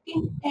it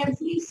in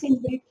every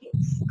single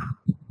case.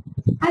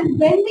 And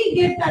when we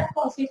get that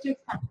causative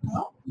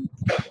factor,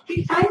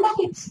 it kind of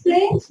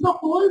explains the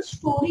whole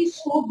story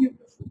so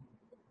beautifully.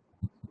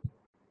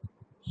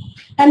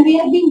 And we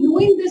have been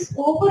doing this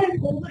over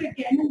and over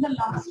again in the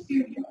last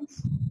few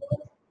years.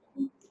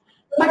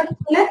 But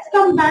let's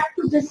come back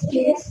to this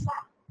case.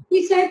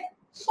 We said,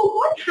 so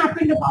what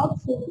happened about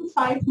 4 to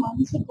 5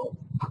 months ago?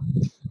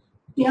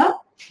 Yeah?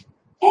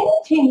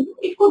 Anything,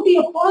 it could be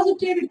a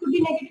positive, it could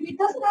be negative. It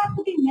doesn't have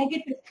to be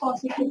negative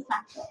causative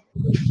factor.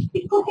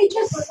 It could be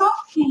just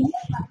something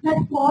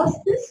that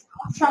caused this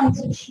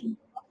transition.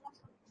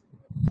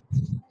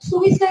 So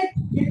we said,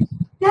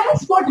 tell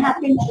us what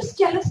happened. Just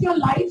tell us your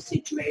life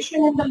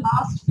situation in the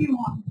last few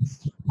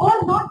months. Or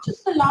not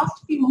just the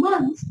last few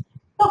months,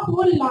 the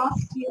whole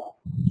last year.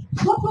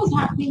 What was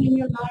happening in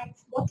your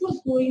life? what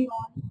was going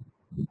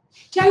on.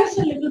 Tell us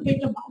a little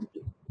bit about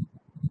it.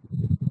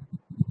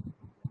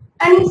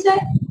 And he said,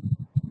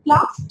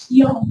 last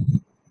year,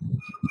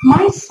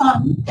 my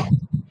son,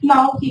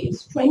 now he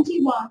is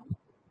 21,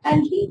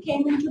 and he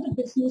came into the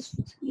business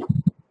with me.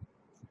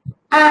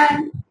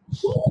 And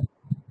he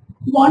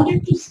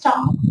wanted to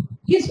start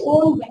his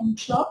own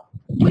venture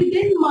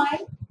within my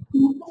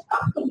group of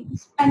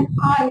companies. And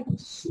I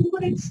was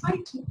super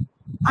excited.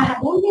 I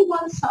have only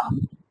one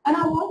son, and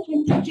I want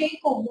him to take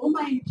over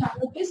my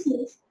entire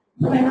business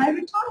when I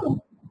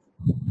retire.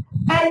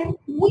 And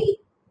we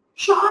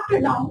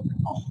charted out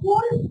a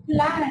whole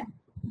plan.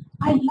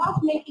 I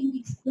love making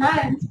these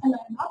plans, and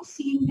I love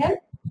seeing them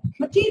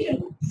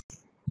materialize.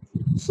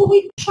 So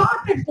we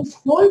charted this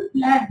whole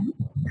plan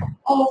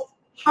of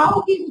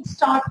how we would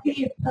start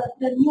the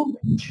new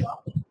venture,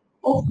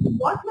 of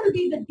what will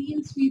be the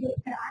deals we will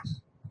crack,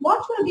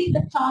 what will be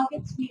the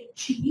targets we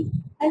achieve,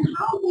 and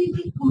how we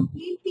will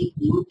completely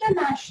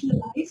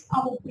internationalize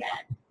our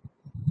brand.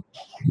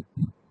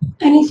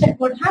 And he said,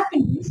 what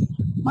happened is,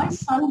 my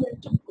son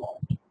went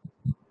abroad.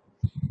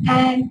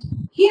 And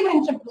he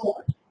went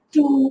abroad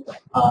to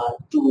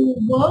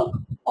work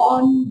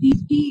on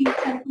these deals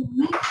and to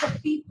meet the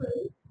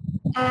people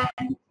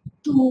and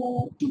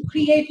to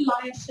create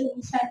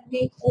license and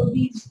make all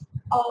these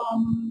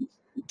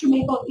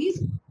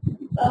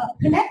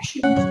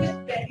connections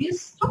with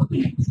various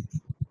companies.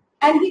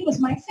 And he was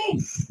my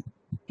face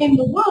in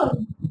the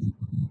world.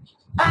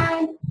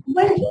 And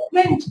when he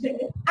went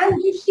there,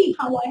 and you see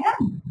how I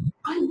am,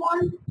 I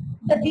want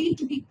the deal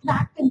to be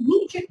cracked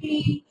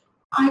immediately.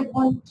 I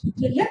want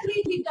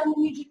delivery to be done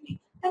immediately.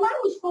 And I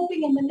was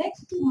hoping in the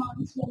next 2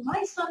 months, when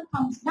my son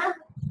comes back,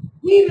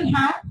 we will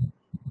have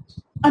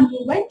a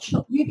new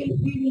venture. We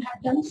will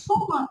have done so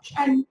much,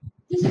 and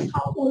this is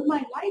how all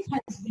my life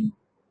has been.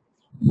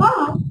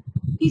 But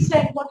he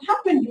said, what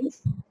happened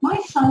is, my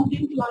son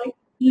didn't like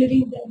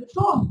living there at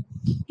all.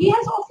 He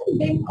has often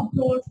been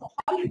abroad for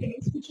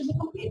holidays, which is a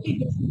completely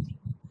different thing.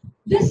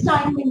 This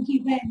time when he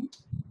went,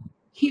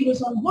 he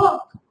was on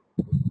work,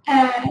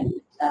 and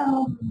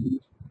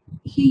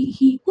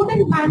he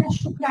couldn't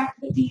manage to crack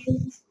the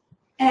deals,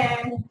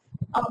 and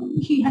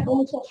he had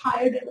also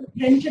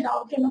rented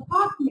out an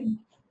apartment,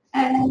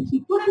 and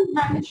he couldn't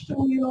manage to,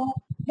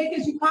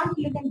 because you can't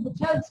live in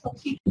hotels for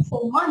 3 to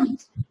 4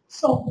 months.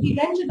 So he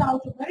rented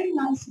out a very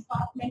nice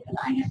apartment, and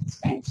I had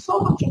spent so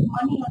much of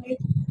money on it,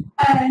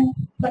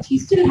 but he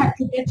still had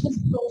to get his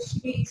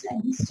groceries,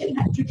 and he still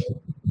had to do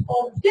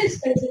all of this.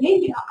 Whereas in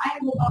India, I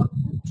have about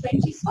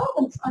 20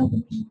 servants under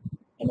me,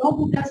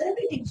 who does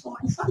everything. So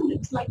my son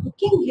lives like a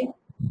king here.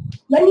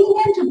 When he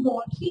went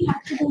abroad, he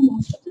had to do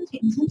most of the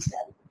things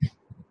himself.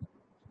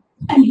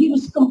 And he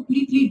was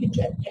completely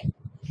dejected.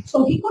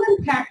 So he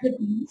couldn't crack the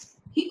deals.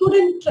 He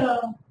couldn't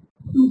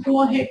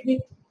go ahead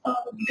with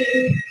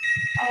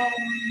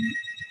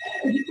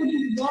he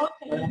couldn't work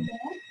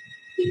anymore.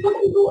 He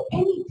couldn't do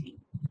anything.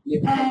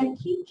 And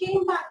he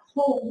came back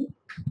home.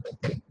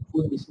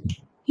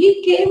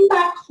 He came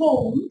back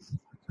home,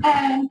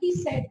 and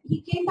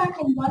he came back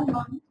in 1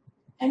 month,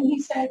 and he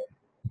said,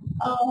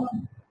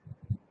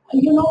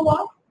 you know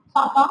what,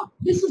 Papa,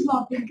 this is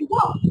not going to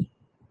work.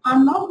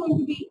 I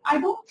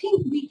don't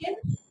think we can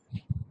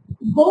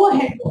go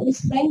ahead with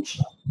this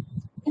venture.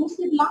 And he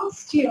said,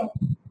 last year,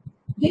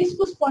 this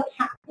was what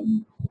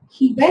happened.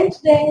 He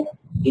went there,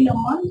 in a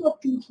month or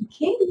two, he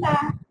came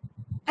back,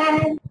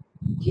 and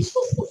this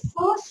was the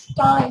first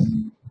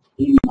time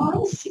in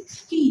my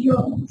 60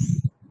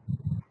 years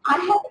I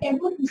have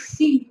ever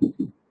received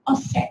a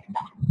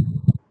setback.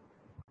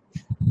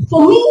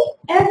 For me,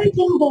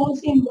 everything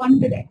goes in one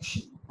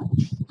direction,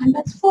 and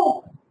that's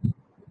forward.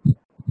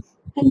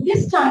 And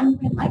this time,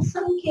 when my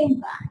son came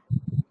back,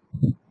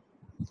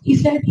 he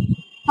said,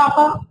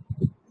 Papa,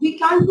 we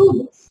can't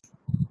do this.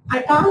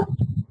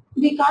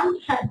 We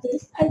can't have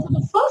this. And for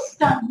the first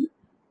time,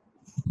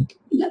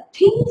 the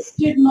things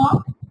did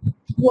not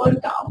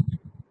work out.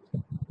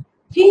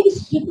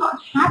 Things did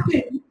not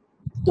happen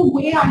the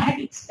way I had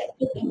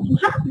expected them to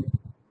happen.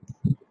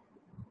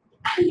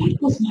 And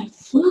it was my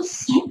first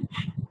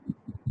setback.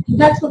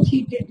 That's what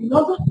he did.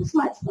 That was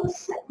my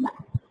first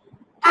setback.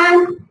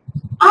 And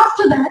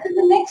after that, in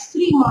the next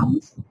 3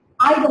 months,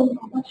 I don't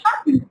know what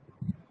happened.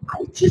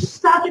 I just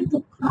started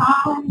to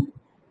cry,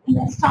 and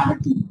I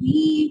started to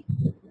weep,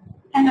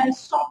 and I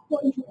stopped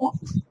going to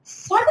office.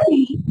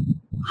 Suddenly,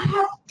 I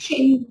have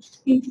changed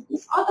into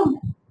this other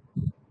man.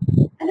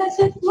 And I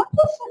said, what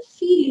was your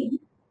feeling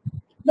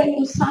when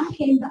your son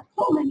came back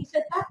home? And he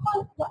said, that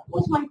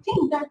was my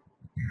thing, that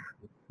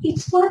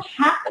it's not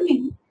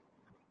happening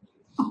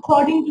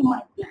according to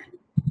my plan.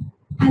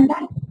 And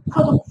that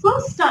for the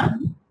first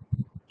time,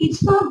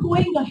 it's not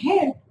going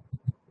ahead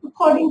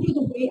according to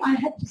the way I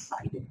had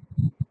decided.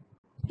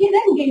 He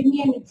then gave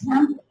me an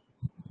example.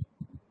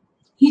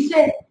 He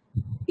said,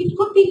 it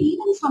could be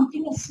even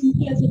something as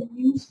simple as a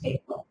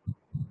newspaper.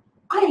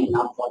 I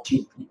love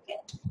watching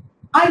cricket.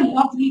 I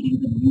love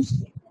reading the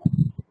newspaper.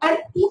 And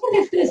even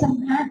if there's a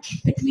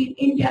match between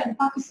India and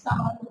Pakistan,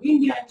 or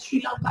India and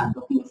Sri Lanka, I'm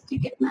talking of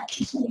cricket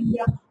matches in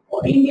India,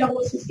 or India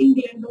versus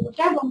England or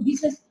whatever. He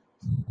says,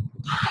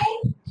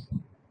 I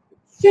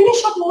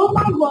finish up all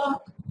my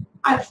work,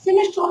 I've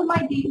finished all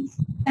my deals,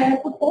 and I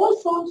put all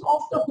phones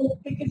off the hook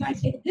because I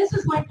said, this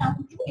is my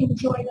time to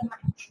enjoy the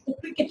match, the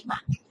cricket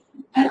match.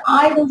 And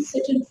I will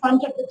sit in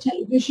front of the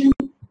television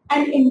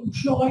and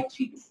enjoy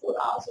 3 to 4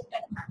 hours of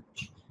that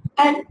match.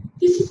 And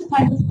this is the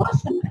kind of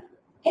person.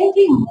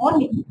 Every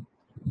morning,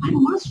 I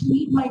must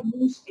read my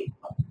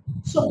newspaper.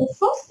 So the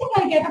first thing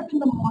I get up in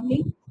the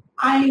morning,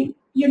 I'm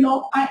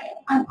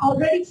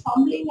already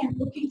fumbling and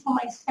looking for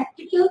my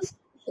spectacles.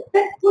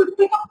 Then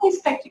pick up my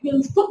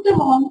spectacles, put them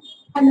on,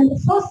 and then the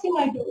first thing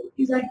I do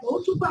is I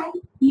go to my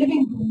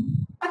living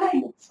room and I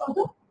look for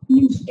the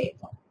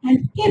newspaper.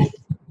 And if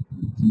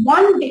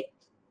one day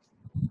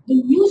the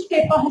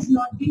newspaper has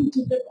not been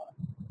delivered,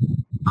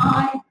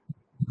 I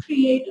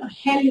create a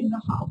hell in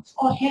the house,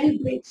 or hell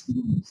breaks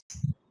loose.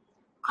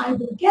 I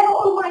will get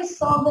all my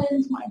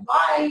servants, my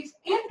wives,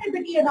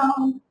 everybody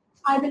around.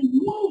 I will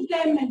move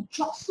them and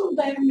jostle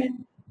them,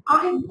 and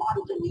I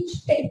want the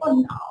newspaper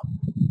now.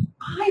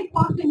 I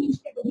want the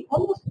newspaper. He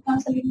almost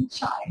becomes a little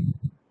child.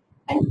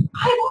 And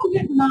I want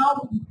it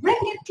now. Bring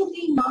it to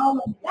me now.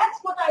 And that's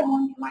what I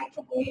want right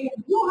away.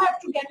 And you have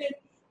to get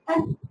it.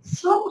 And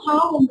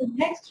somehow in the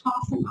next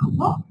half an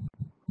hour,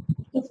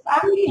 the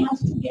family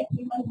has to get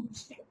me my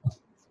newspaper.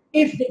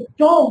 If they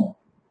don't,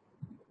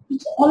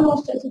 it's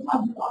almost as if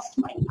I've lost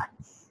my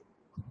life.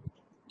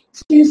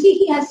 So you see,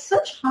 he has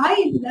such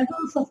high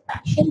levels of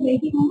passion where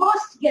he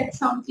must get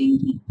something.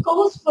 He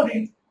goes for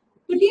it.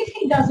 But if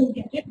he doesn't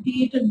get it,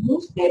 be it a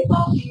newspaper,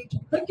 be it a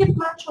cricket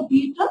match, or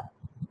be it a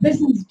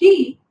business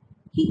deal,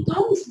 he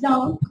comes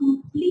down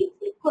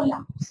completely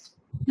collapsed,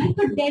 like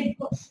a dead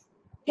person.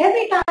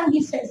 Every time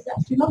he says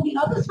that, the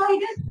other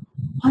side is,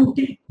 I'm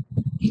dead.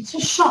 It's a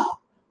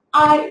shock.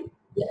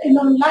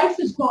 Life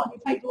is gone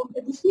if I don't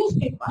get this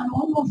newspaper. I'm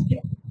almost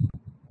dead.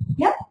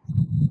 Yeah?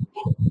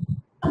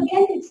 And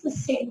again, it's the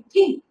same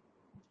thing.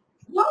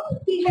 Now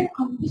that we had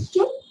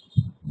understood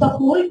the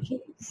whole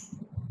case,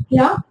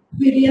 yeah,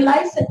 we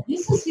realize that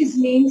this is his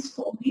main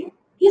story,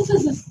 this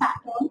is his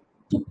pattern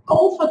to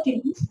go for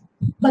things,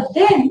 but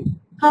then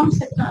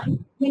comes a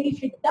time when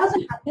if it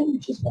doesn't happen,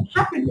 which is what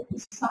happened with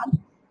his son,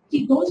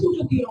 he goes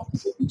into the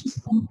opposite, which is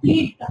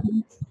complete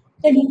dullness.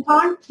 Then he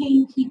can't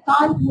think, he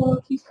can't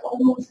work, he's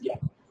almost dead.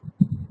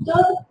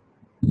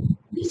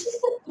 This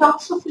is the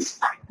crux of his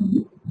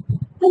pattern,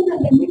 and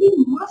the remedy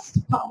must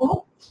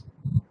cover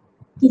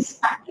this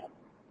pattern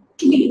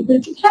to be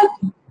able to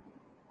help him.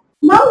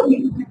 Now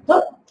we look at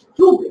the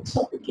rubrics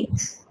of the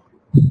case.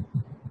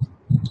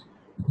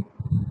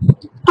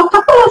 A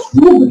couple of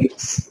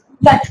rubrics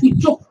that we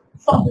took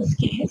for this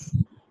case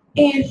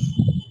is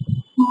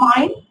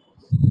mind,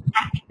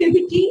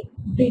 activity,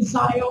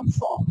 desire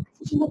for.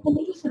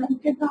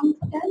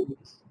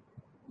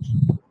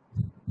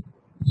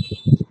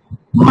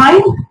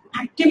 Mind,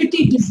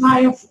 activity,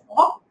 desire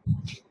for,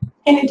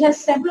 and it has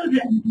several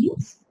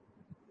remedies,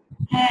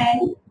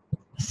 and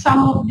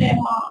some of them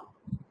are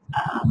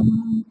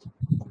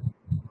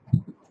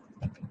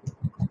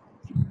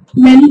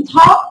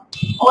mentha,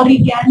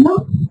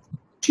 oregano,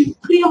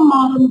 Chyprium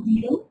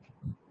marum.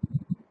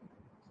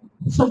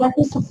 So that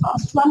was the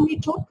first one we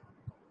took.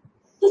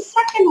 The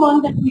second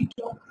one that we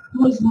took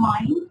was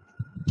mind,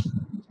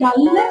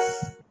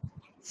 dullness,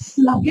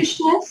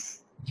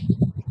 sluggishness,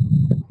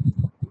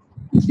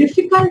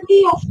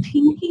 difficulty of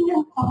thinking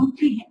and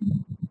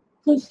comprehending.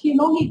 Because,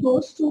 he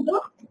goes to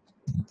the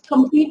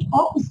complete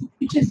opposite,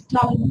 which is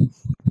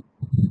dullness.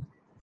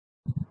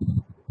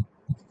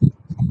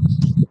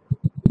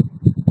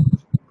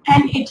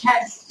 And it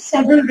has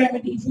several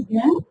remedies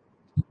again.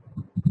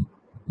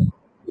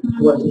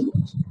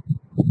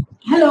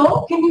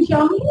 Hello, can you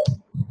hear me?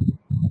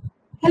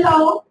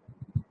 Hello,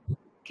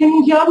 can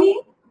you hear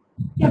me?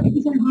 Yeah,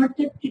 because I heard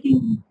that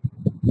hitting.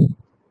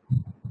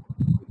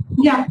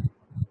 Yeah.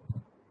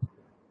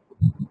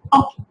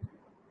 Okay.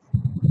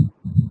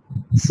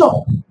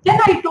 So, then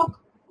I took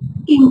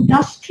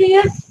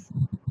industrious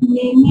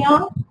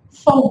mania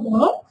for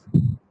work.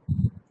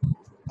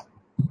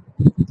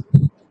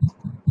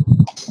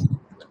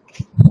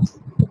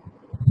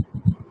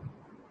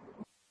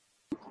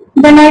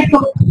 Then I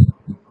took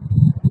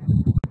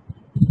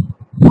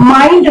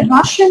mind,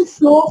 rush and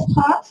flow of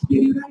thoughts.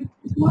 Did you write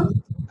this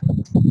one?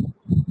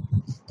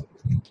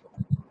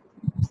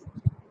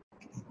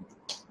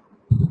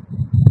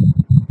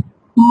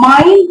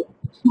 Mind,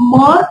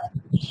 mirth,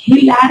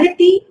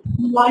 hilarity,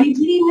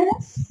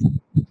 liveliness.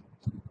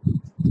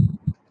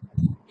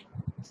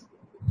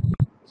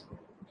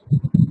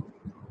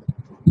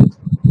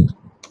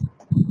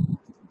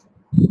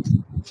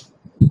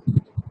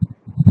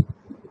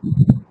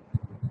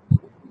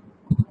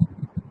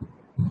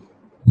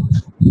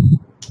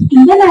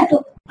 And then I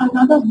took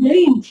another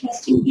very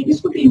interesting. Did you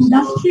put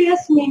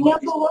industrious mania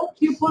for work?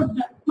 You put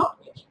that. No,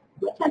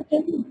 but I'll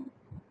tell you.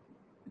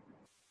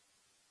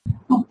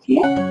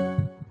 Okay.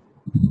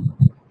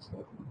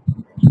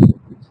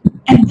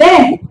 And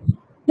then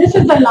this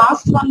is the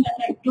last one that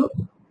I took,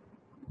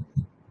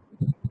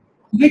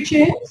 which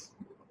is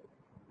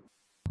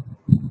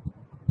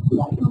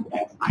Why don't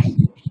I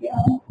find it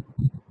here?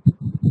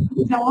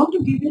 If I want to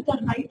give you the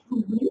right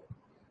rubric,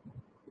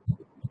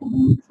 I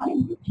don't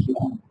find it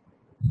here.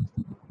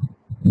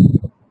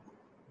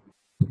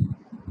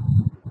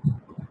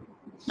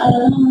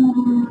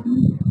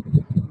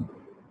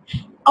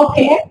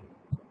 Okay.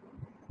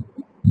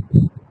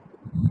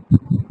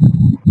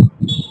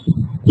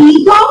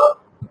 Either,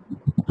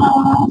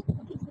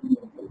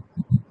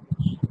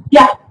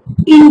 yeah,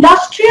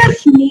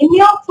 industrious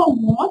mania for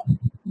work,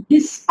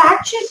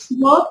 dispatches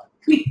work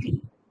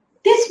quickly.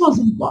 This was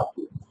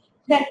important.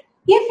 That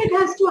if it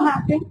has to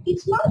happen,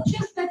 it's not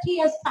just that he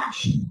has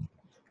passion,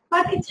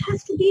 but it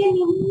has to be an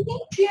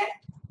immediate,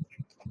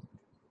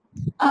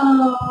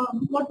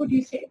 what would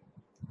you say,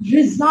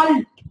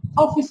 result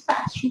of his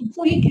passion.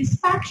 So he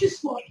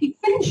dispatches work, he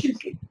finishes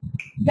it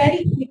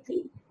very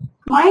quickly.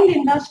 Mind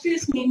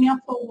industrious mania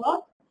for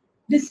work,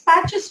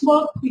 dispatches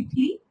work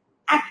quickly,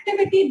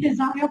 activity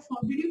desire for.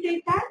 Did you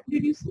take that?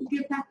 Did you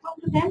give that one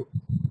to them?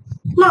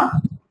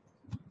 Now,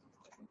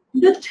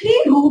 the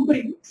three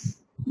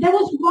rubrics, there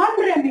was one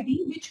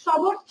remedy which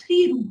covered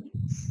three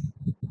rubrics.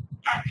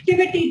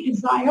 Activity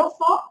desire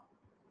for,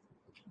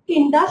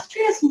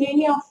 industrious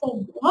mania for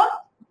work,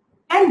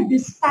 and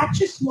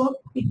dispatches work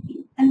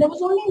quickly. And there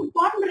was only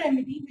one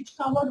remedy which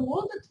covered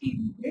all the three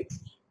rubrics,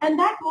 and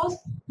that was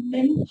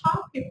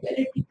Mentha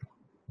Piperitica.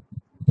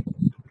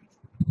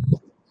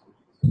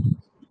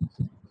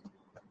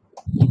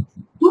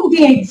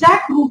 The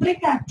exact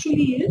rubric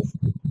actually is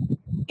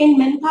in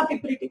Mentha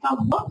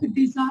Piperitica: work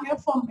desire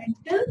for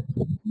mental,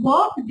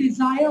 work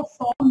desire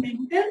for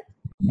mental,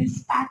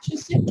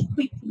 dispatches it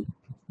quickly.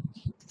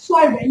 So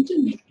I went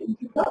and looked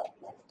into the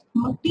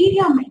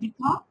materia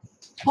medica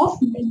of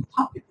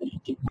Mentha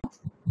Piperitica.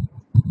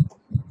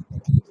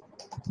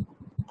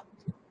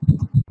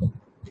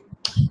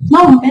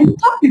 Now,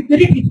 Mentha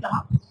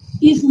Piperitica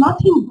is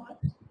nothing but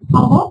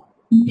our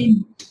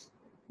mint,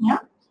 yeah,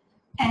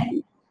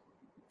 and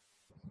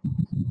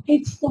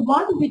it's the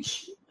one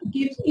which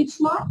gives. It's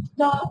not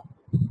the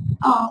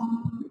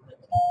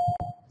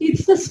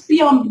it's the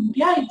spearmint,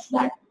 yeah. It's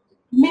that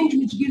mint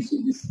which gives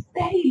you this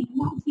very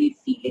lovely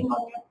feeling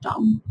on your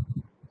tongue.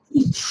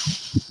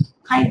 It's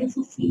kind of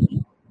a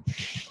feeling.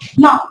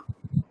 Now,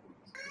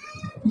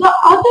 the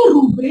other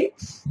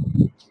rubrics,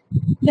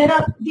 there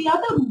are the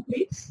other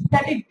rubrics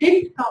that it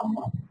didn't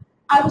cover.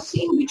 I was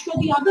seeing which were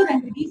the other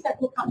remedies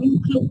that were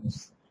coming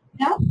close.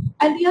 Yeah?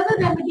 And the other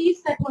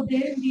remedies that were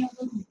there in the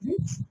other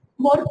rubrics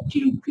were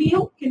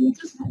Teucrium. Can you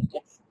just write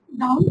it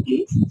down,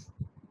 please?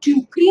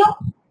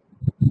 Teucrium,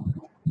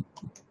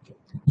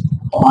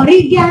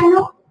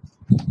 oregano,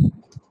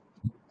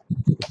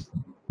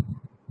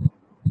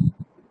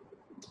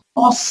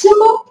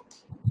 ossimum,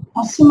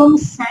 ossimum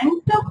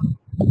sanctum.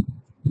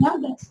 Yeah,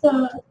 that's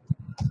the.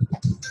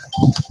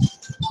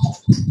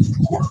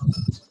 Yeah.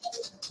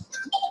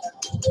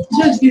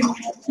 Just give me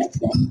a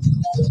second.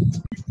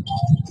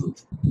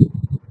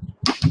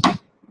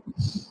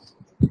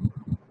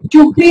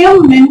 Teucrium,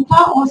 mentha,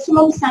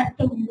 ossimum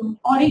sanctum,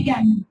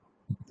 oregano.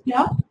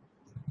 Yeah.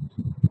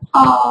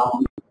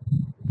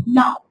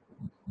 Now,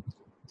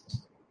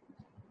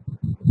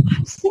 I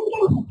was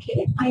thinking,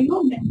 okay, I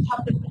know Mentha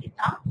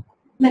Piperitica.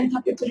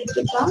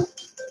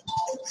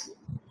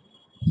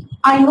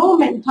 I know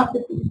Mentha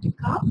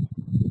Piperitica.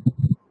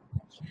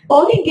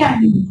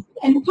 Oregano,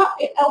 mentha.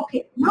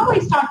 Okay, now I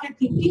started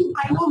thinking,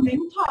 I know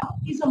mentha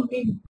is a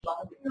mint,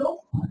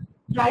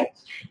 right?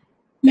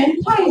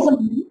 Mentha is a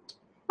mint,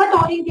 but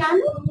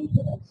oregano,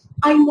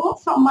 I know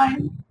from my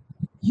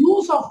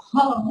use of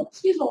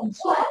herbs, is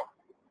also a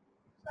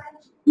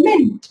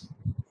mint,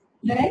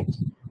 right?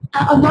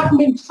 Not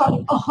mint,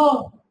 sorry, a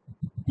herb,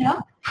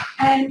 yeah?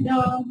 And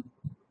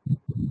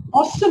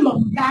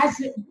ossimum,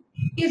 basil,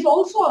 is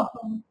also a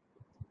herb,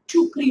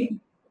 Teucrium,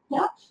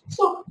 yeah?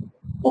 So,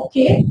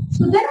 okay,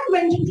 so then I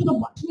went into the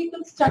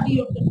botanical study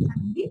of the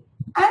family,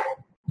 and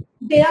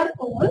they are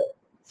all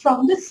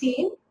from the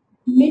same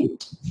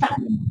mint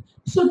family.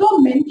 So though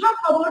mentha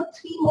covered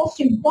three most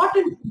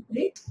important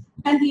rubrics,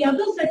 and the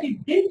others that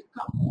it didn't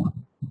cover,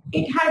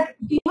 it had,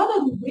 the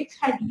other rubrics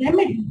had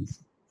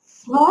remedies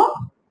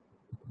from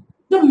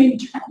the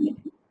mint family.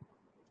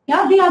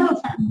 Yeah, the other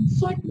family.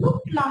 So it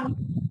looked like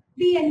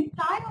the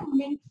entire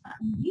mint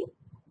family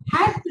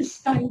has this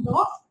kind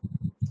of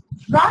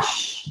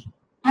rush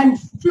and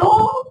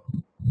flow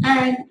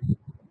and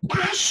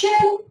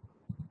passion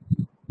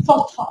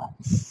for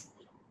thoughts,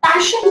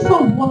 passion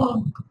for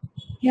work,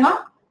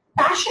 yeah,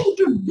 passion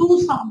to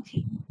do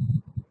something,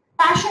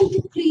 passion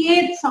to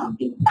create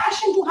something,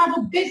 passion to have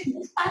a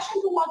business,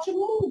 passion to watch a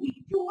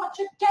movie, to watch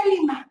a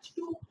telematch,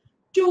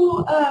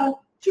 to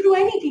do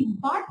anything.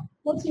 But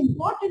what's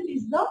important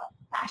is the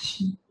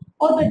passion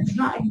or the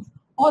drive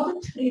or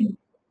the thrill.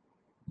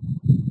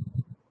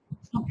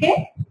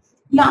 Okay?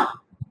 Now,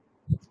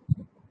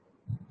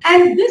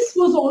 and this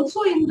was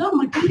also in the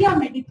materia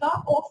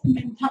medica of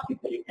Mentha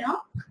Piperitica,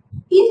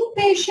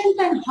 impatient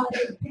and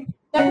hurried.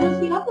 That was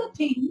the other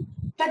thing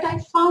that I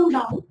found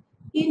out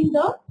in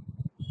the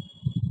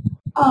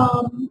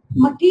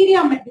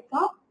materia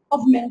medica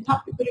of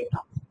Mentha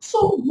Piperitica.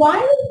 So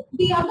while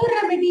the other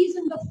remedies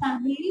in the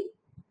family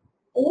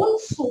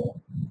also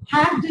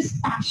have this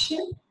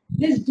passion,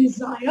 this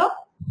desire,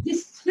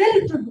 this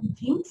thrill to do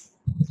things,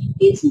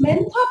 it's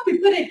Mentha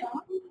piperita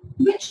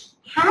which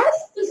has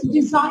this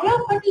desire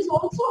but is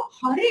also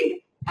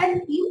hurried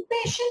and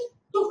impatient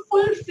to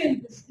fulfill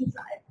this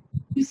desire.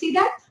 You see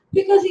that?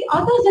 Because the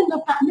others in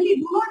the family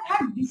do not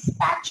have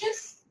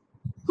dispatches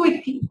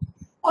quickly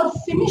or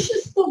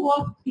finishes the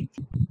work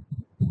quickly.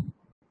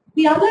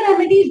 The other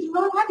remedies do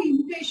not have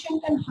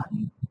impatient and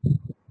hurry.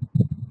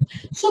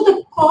 So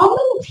the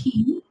common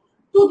theme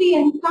to the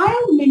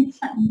entire mint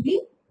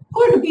family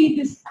could be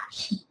this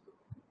passion,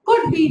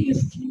 could be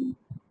this thing.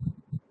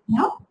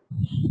 Yeah?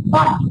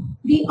 But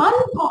the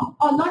uncommon,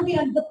 or not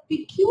the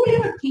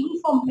peculiar thing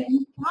for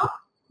Mentha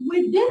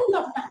within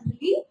the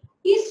family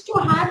is to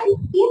have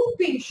an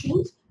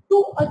impatience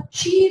to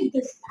achieve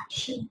this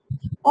passion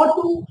or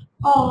to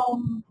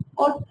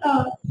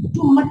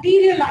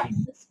materialize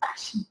this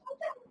passion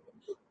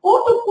or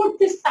to put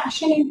this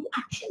passion into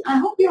action. I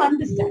hope you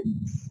understand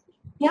this.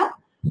 Yeah?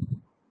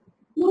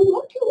 Now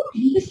what you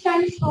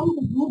understand from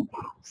the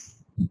rubrics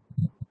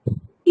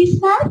is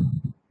that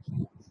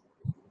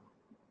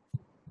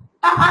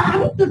I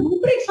mean, the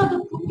rubrics are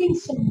the proving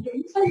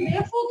symptoms, and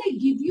therefore they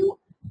give you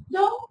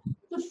the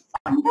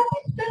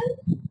fundamental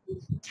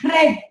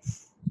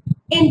threads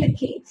in the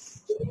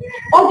case,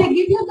 or they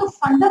give you the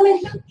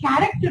fundamental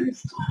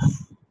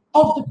characteristics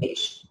of the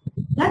patient.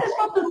 That is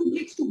what the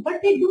rubrics do,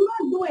 but they do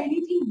not do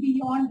anything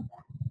beyond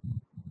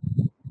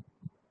that.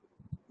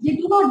 They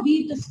do not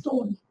beat the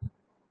story.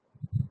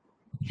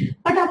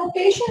 But our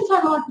patients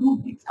are not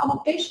rubrics.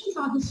 Our patients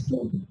are the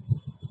story.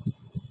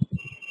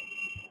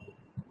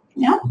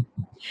 Yeah?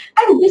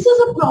 And this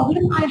is a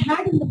problem I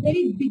had in the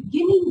very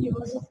beginning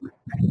years of my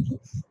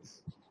practice.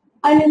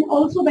 And then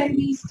also when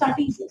we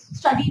studied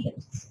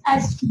this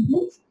as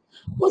students,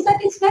 was that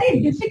it's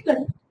very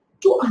difficult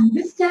to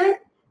understand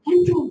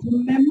and to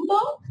remember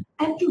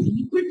and to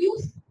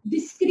reproduce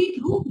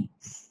discrete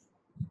rubrics.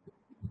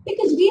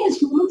 Because we as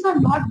humans are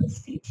not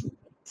discrete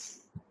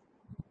rubrics.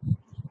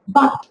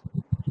 But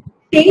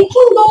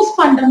taking those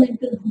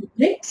fundamental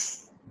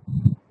rubrics,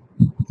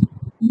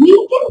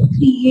 we can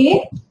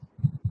create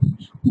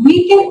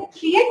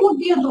would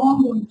be a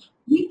wrong word.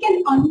 We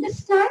can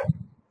understand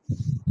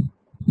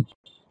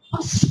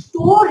a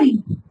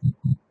story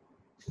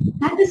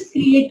that is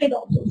created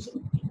of those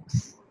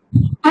rubrics.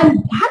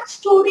 And that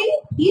story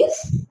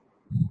is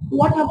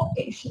what our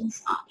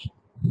patients are.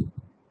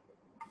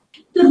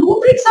 The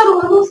rubrics are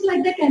almost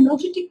like that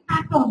energetic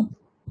pattern.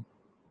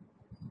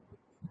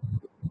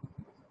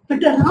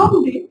 But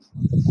around it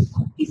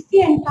is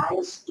the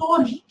entire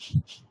story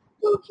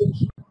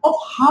of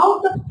how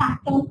the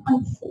pattern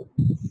unfolds.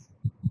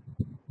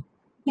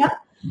 Yeah?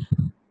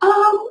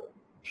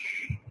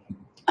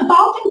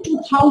 About in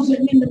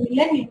 2000, in the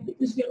millennium,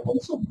 because we are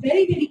also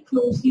very, very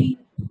closely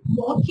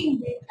working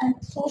with and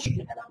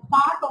associated and are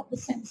part of the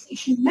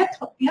sensation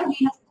method. Yeah, we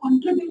have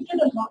contributed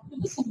a lot to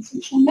the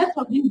sensation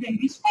method in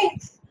various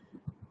ways.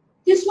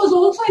 This was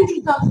also in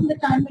 2000, the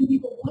time when we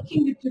were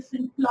working with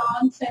different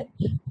plants, and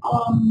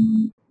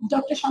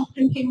Dr.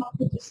 Shankaran came up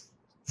with this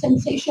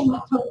sensation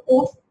method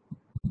of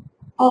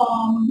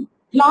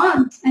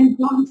plants and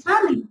plant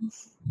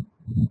families.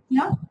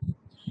 Yeah,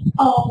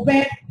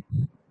 where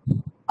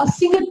a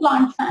single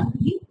plant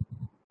family,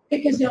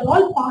 because they are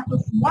all part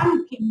of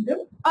one kingdom,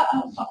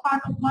 a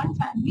part of one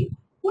family,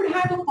 would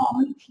have a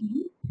common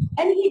theme,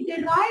 and he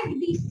derived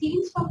these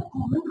themes from the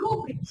common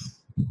rubrics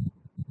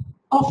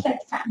of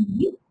that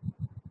family.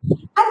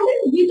 And then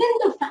within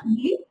the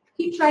family,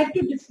 he tried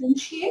to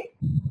differentiate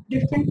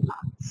different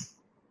plants.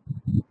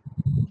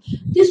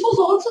 This was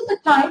also the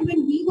time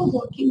when we were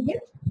working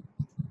with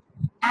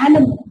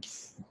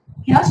animals.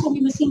 Yeah, so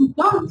we were seeing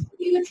plants, but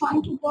we were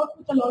trying to work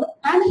with a lot of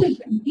animal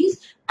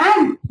remedies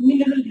and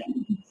mineral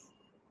remedies.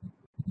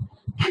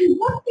 And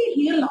what we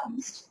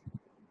realized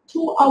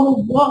through our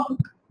work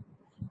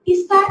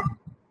is that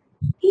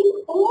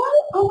in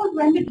all our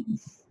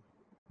remedies,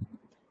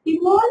 in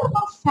all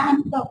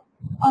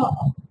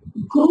our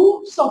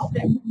groups of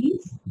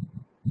remedies,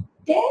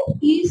 there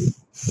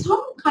is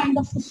some kind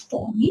of a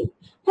story,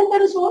 and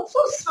there is also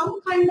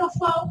some kind of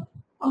a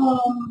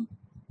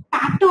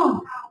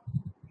pattern.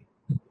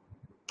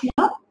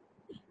 Yeah?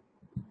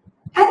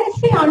 And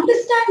if we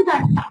understand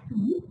that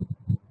pattern,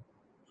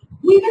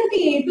 we will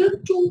be able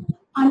to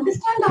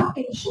understand our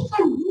patients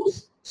and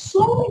use so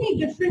many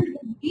different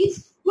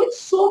remedies with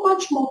so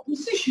much more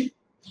precision.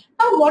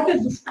 Now, what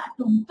is this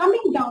pattern?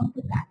 Coming down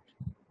to that.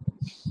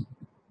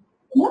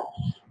 Yeah?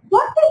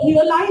 What we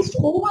realized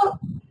over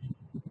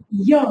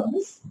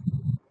years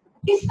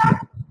is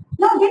that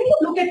now when you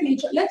look at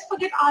nature, let's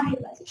forget our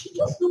realization,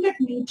 just look at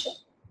nature.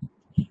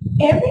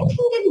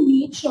 Everything in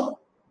nature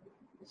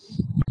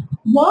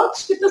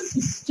works with a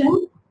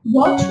system,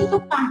 works with a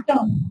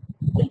pattern.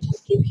 I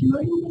just keep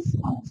hearing this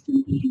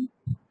constantly.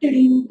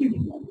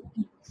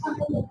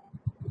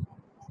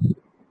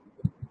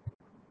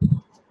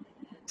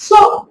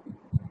 So,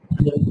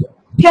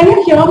 can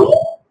you hear me?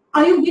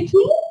 Are you with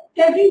me?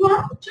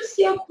 Everyone, just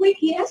say a quick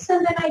yes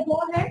and then I go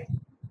ahead.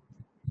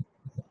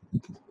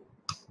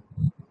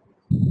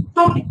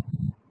 Okay.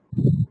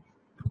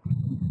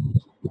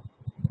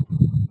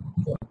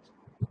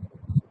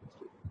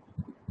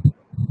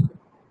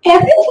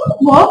 Everything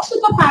works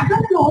with a pattern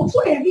and also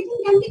everything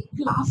can be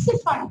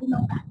classified in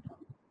a pattern,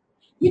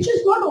 which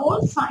is what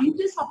all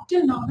scientists up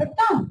till now have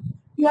done.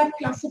 You have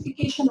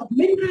classification of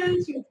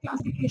minerals, you have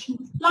classification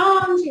of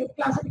plants, you have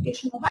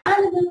classification of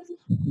animals.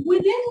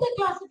 Within the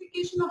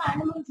classification of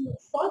animals, you have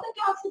further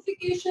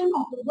classification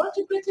of the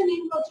vertebrates and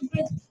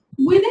invertebrates.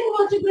 Within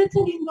vertebrates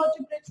and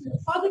invertebrates, you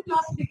have further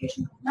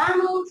classification of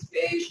mammals,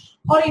 fish,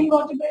 or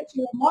invertebrates,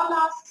 you have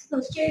mollusks,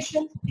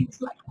 crustaceans,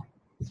 things like that.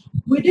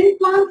 Within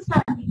plant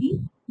family,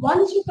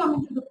 once you come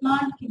into the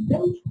plant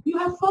kingdom, you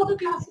have further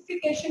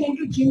classification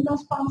into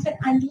gymnosperms and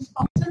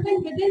angiosperms, and then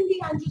within the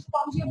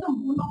angiosperms, you have the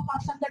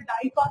monocots and the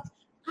dicots,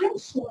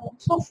 and so on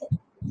and so forth.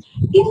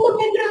 In the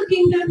mineral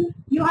kingdom,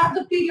 you have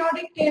the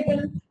periodic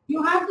table,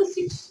 you have the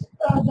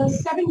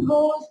 7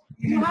 rows,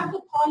 you have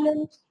the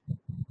columns,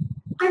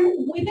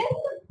 and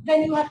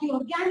then you have the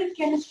organic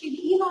chemistry,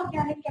 the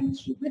inorganic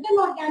chemistry. Within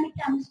organic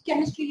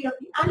chemistry, you have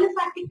the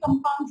aliphatic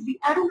compounds, the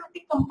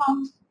aromatic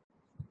compounds.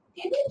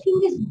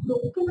 Everything is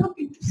broken up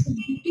into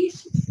simple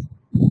pieces.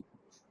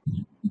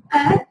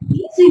 And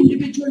these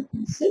individual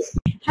pieces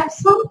have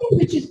something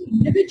which is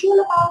individual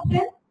about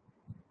them,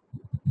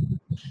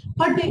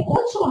 but they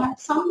also have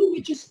something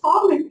which is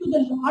common to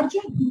the larger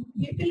group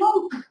they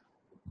belong to.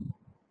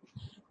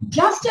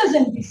 Just as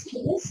in this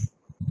case,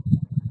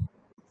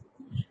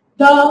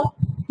 the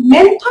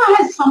mentha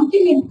has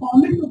something in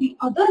common to the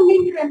other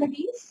mint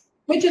remedies,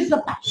 which is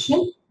the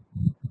passion,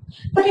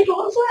 but it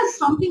also has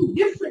something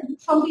different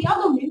from the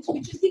other mints,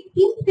 which is the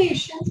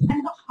impatience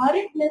and the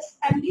hurriedness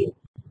and the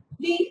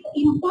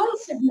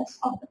impulsiveness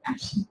of the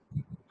passion.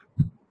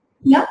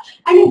 Yeah,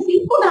 and if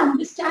we could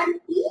understand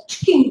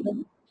each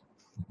kingdom,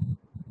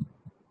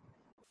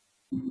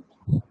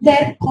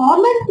 their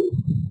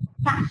common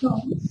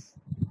patterns,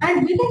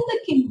 and within the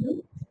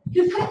kingdom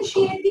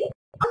differentiate the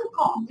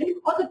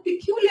uncommon or the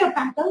peculiar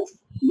patterns,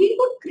 we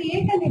could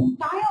create an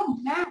entire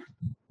map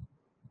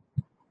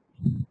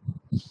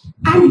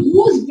and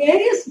use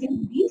various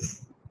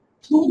remedies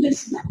through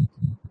this map.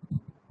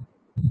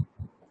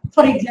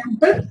 For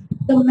example,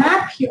 the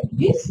map here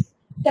is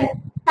that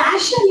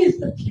passion is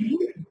the thing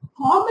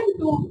common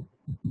to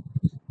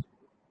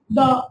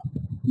the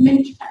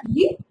mint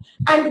family,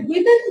 and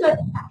within that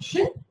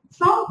passion,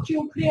 from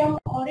teucrium,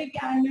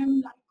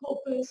 oreganum,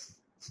 lycopus,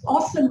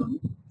 ocimum,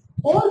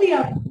 all the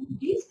other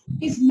remedies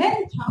is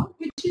mentha,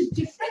 which is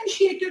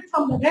differentiated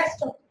from the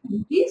rest of the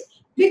remedies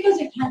because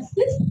it has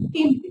this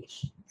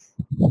impatience.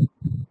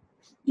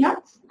 Yeah,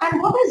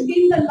 and what has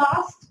been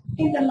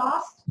in the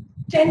last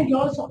 10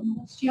 years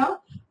almost, yeah,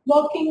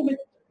 working with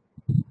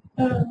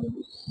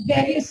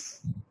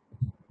various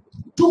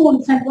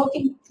tools and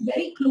working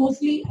very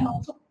closely and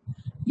also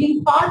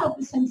being part of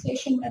the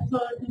sensation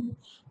method and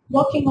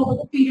working over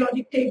the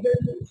periodic table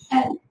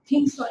and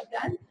things like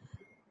that,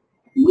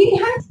 we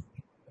have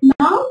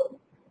now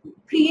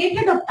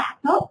created a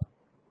pattern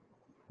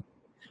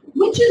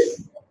which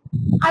is,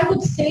 I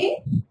would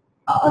say,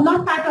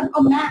 not pattern,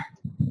 a map,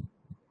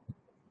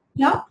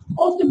 yeah,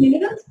 of the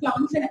minerals,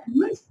 plants and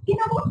animals in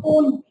our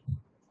own way.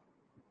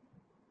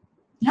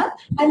 Yeah?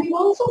 And we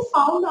also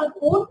found our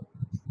own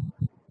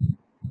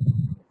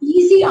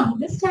easy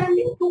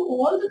understanding to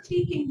all the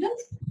 3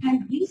 kingdoms,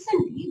 and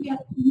recently we are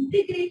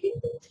integrating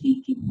the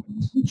 3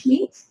 kingdoms, which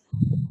means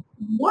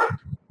what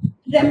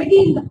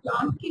remedy in the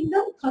plant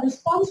kingdom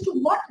corresponds to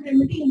what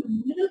remedy in the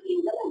mineral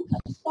kingdom and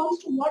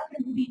corresponds to what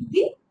remedy in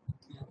the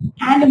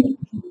animal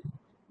kingdom.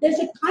 There's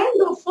a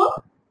kind of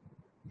a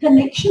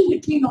connection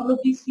between all of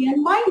these 3,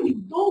 and mind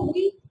you, though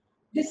we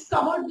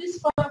discovered this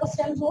for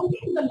ourselves only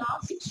in the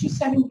last 6 to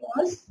 7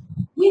 years,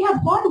 we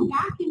have gone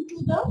back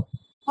into the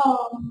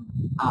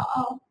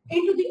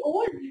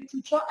old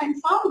literature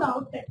and found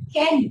out that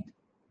Kent,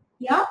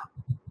 yeah,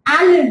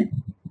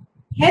 Allen,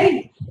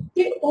 Herring,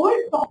 they all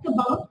talked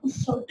about a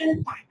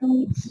certain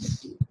pattern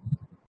existing.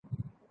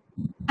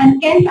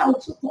 And Kent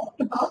also talked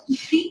about the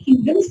 3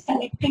 kingdoms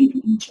connecting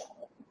to each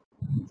other.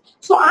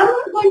 So I'm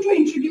not going to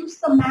introduce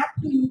the map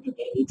to you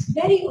today. It's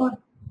very early.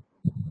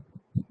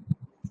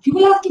 You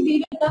will have to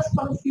be with us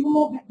for a few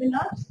more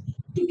webinars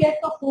to get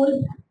the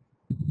whole map.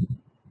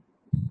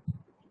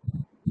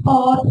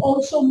 Or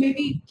also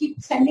maybe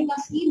keep sending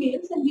us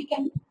emails and we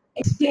can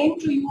explain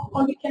to you,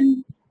 or we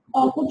can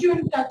put you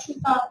in touch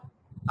with our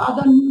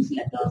other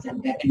newsletters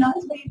and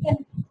webinars where you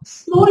can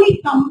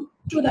slowly come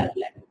to that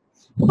level.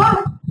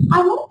 But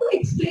I want to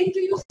explain to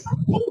you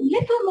something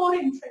little more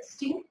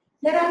interesting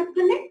that I'll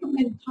connect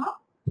mentha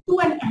to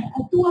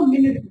a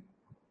mineral.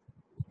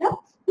 Yeah?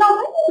 Now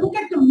when you look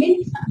at the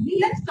mint family,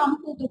 let's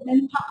come to the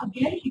mentha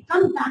again. He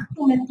comes back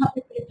to mentha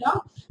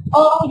piperita.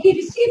 He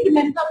received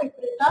mentha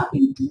piperita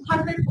in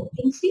 200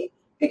 potency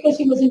because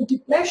he was in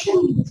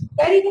depression. He was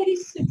very, very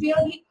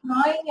severely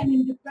crying and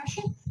in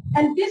depression.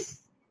 And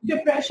this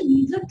depression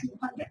needs a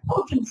 200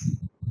 potency.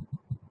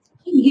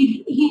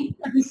 He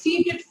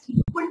received it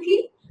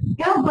frequently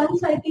Yeah,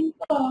 once I think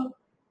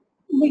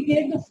we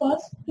gave the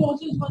first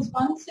doses was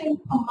once in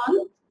a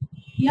month.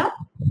 Yeah,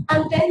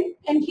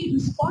 and he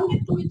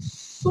responded to it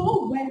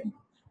so well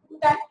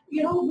that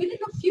within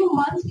a few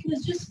months he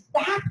was just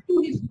back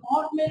to his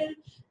normal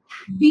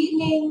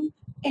beaming,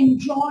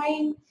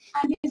 enjoying,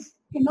 and his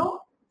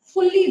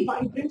fully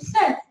vibrant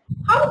self.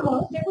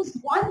 However, there was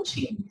one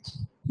change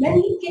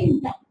when he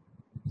came back.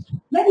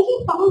 When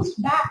he bounced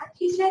back,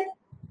 he said,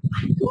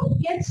 "I don't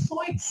get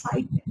so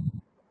excited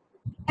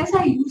as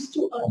I used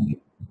to earlier."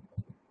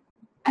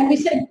 And we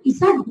said, "Is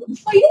that good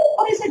for you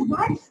or is it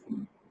bad for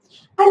you?"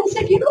 And he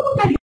said, "You know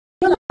what I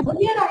realized?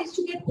 Earlier I used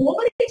to get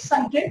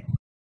overexcited,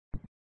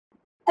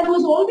 and there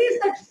was always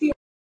that fear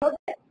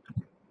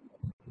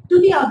to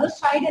the other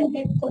side and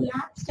get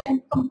collapsed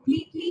and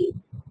completely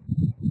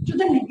to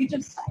the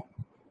negative side.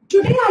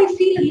 Today I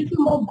feel a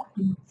little more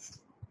balanced.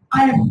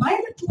 I am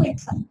neither too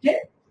excited,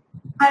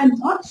 I am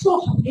not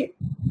so hurried,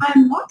 I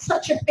am not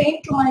such a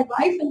pain to my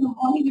wife in the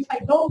morning if I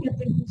don't get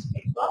the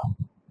newspaper,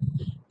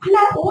 and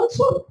I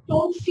also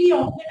don't fear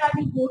that I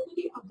will go to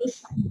the other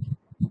side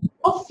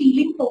of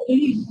feeling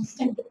totally lost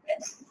and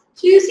depressed."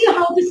 So you see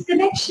how this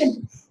connection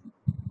is,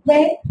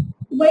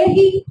 where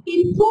he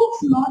improves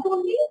not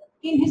only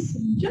in his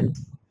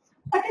symptoms,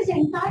 but his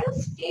entire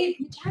state,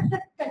 which had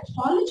that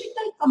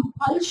pathological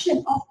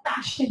compulsion of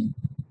passion,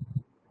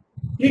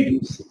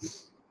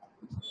 reduces.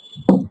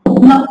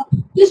 Now,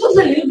 this was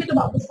a little bit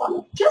about the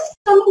follow-up. Just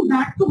coming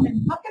back to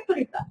Mentha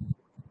peperita.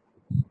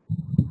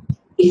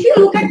 If you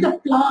look at the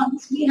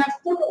plants, we have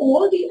put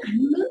all the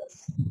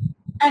animals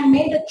and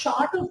made a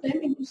chart of them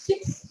into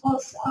 6 or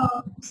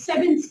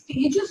 7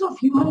 stages of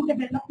human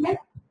development,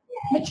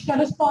 which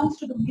corresponds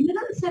to the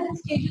mineral 7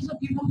 stages of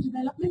human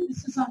development.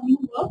 This is our new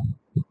work.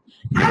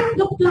 And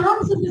the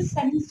plants in the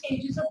 7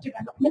 stages of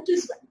development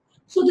as well.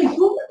 So the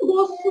human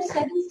goes through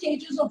 7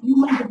 stages of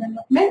human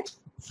development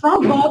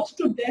from birth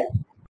to death.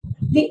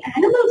 The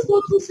animals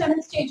go through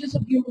 7 stages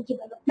of human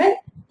development.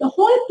 The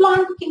whole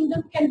plant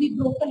kingdom can be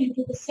broken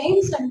into the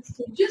same 7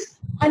 stages,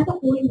 and the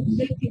whole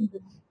mineral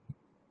kingdom.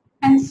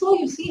 And so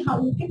you see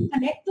how you can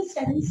connect the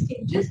 7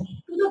 stages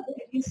to the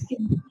various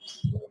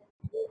kingdoms.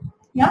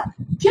 Yeah,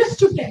 just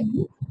to tell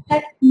you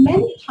that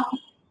Mentha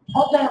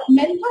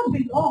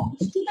belongs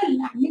to the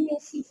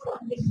Laminaceae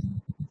family.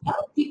 Yeah,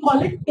 we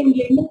call it in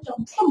layman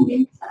terms the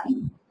mint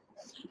family.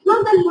 Now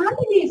the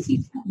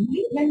Laminaceae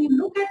family, when you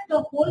look at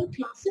the whole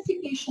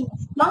classification of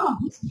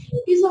plants,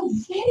 is a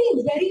very,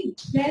 very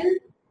well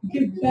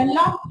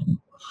developed,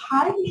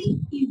 highly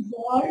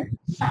evolved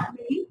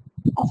family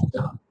of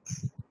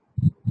plants.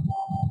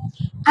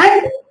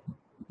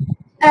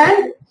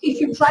 And if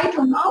you try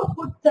to now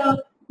put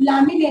the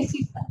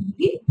Laminaceae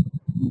family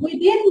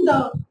within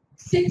the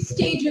 6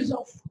 stages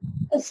of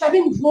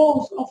 7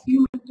 rows of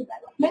human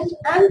development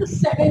and the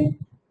 7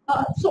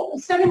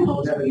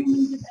 rows of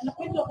human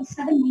development or the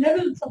 7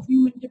 levels of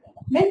human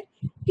development,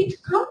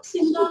 it comes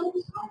in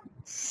the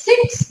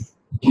 6th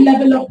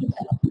level of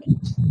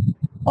development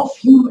of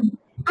human.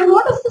 And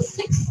what is the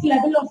 6th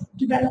level of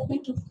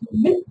development of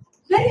human?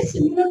 Very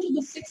similar to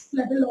the 6th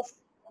level of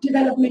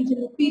development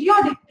in the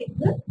periodic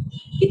table.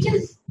 It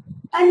is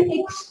an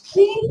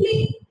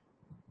extremely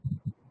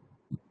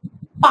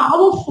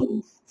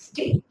powerful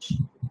stage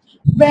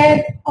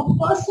where a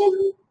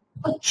person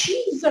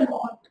achieves a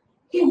lot.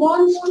 He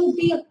wants to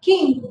be a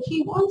king.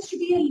 He wants to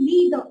be a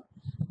leader.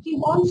 He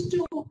wants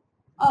to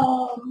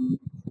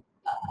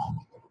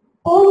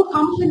own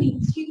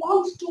companies. He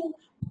wants to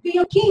be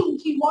a king.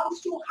 He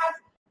wants to have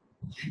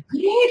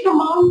great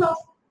amount of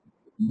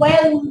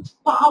wealth,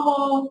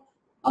 power,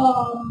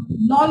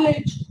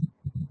 knowledge,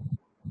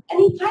 and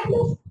he kind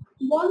of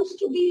wants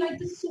to be like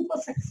the super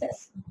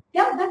success.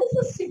 Yeah, that is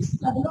the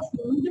 6th level of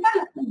human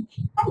development,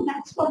 and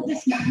that's what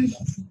this man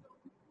does.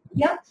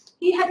 Yeah,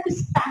 he had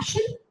this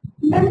passion.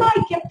 Remember,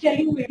 I kept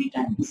telling you every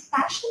time, his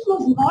passion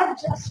was not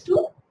just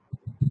to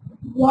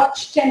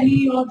watch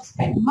telly or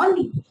spend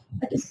money,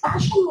 but his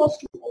passion was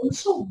to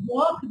also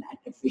work that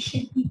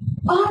efficiently,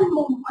 earn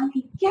more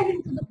money, get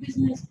into the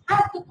business,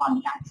 have the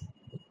contacts.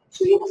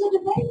 So he was at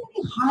a very,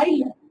 very high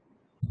level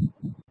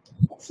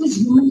of his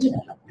human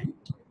development.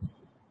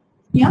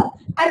 Yeah,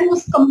 and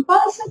was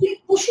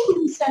compulsively pushing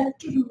himself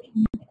to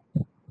remain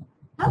there.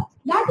 Yeah?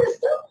 That is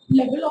the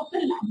level of the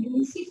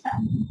Laminaceae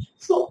family.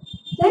 So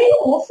very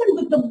often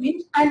with the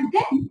mint, and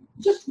then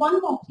just one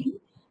more thing,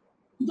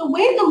 the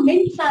way the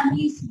mint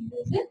family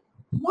sees it,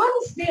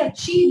 once they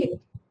achieve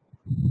it,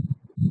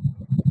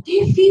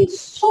 they feel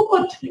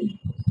super thrilled.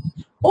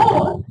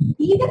 Or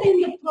even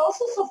in the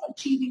process of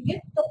achieving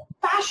it, the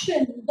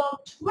passion, the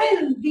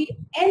thrill, the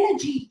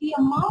energy, the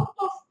amount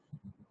of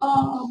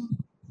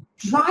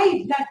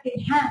drive that they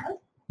have,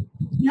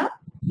 yeah,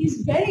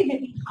 is very,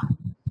 very high.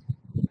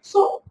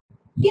 So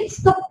it's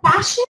the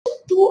passion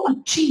to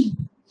achieve.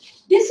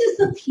 This is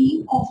the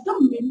theme of the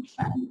mint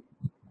family.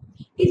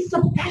 It's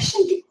the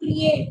passion to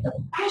create, the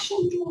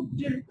passion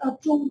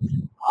to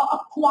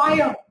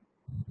acquire.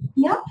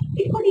 Yeah,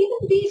 it could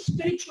even be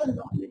spiritual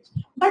knowledge,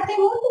 but they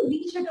want to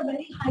reach at a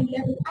very high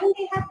level, and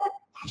they have that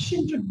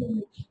passion to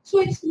do it. So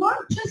it's not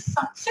just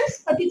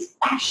success, but it's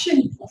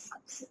passion for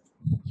success.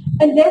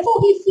 And therefore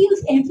he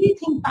feels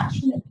everything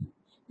passionately,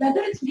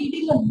 whether it's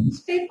reading a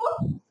newspaper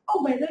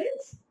or whether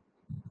it's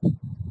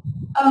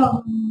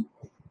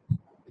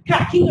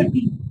cracking a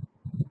deal.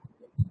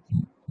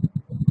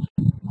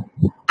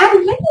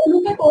 And when you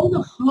look at all the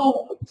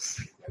herbs,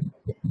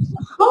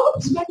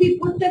 when we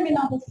put them in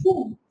our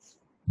foods,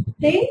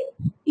 they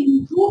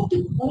improve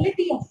the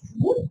quality of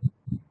food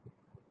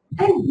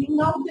and bring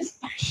out this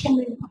passion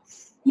in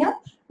us. Yeah?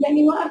 When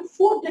you have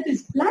food that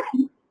is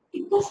bland,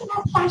 it doesn't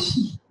have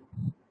passion.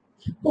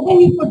 But when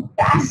you put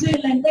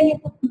basil and when you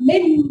put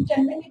mint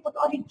and when you put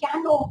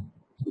oregano,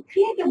 you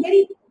create a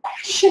very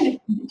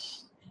passionate dish.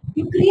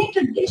 You create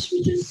a dish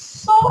which is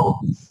so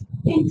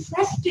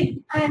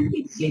interesting and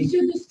it gives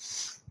you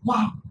this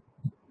wow.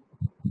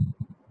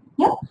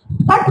 Yeah?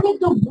 But with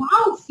the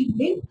wow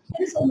feeling,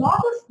 there is a lot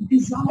of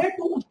desire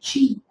to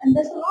achieve and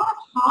there's a lot of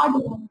hard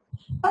work.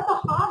 But the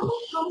hard work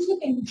comes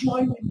with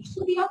enjoyment.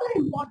 So the other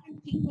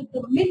important thing with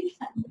the mint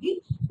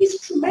family is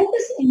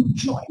tremendous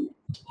enjoyment.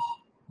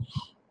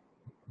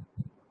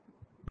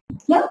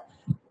 Yeah?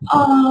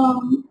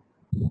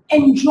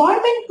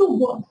 Enjoyment to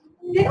work.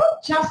 They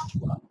don't just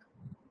work.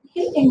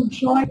 They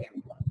enjoy their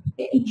work.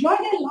 They enjoy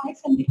their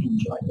life and they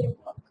enjoy their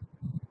work.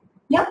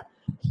 Yeah?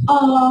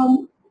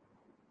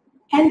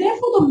 And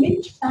therefore the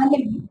mint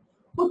family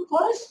would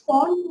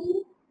correspond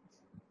to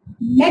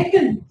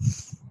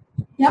metals,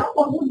 yeah,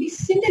 or would be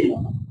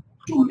similar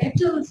to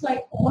metals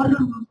like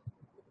aurum,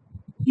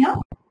 yeah,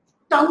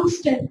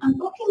 tungsten. I'm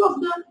talking of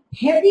the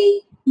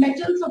heavy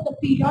metals of the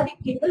periodic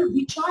table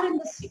which are in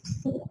the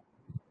 6th floor.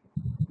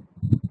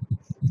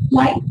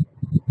 Like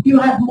you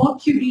have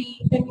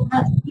mercury, then you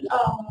have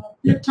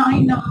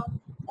platina,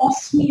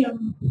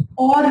 osmium,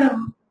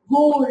 aurum,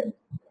 gold.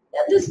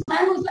 This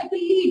man was like a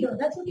leader.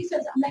 That's what he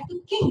says. I'm like a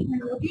king.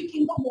 And what do you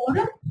think of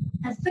aurum?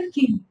 As the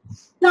king.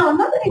 Now,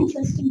 another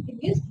interesting thing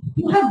is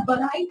you have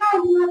baryta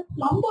and you have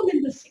plumbum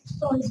in the 6th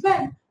floor as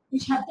well,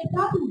 which have the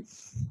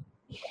darkness.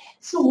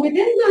 So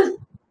within the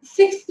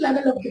 6th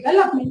level of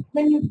development,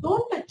 when you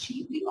don't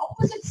achieve, the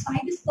opposite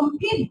side is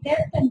complete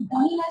death and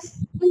dullness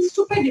and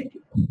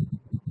stupidity. And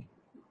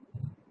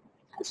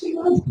so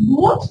you have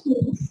both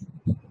those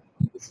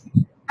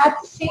at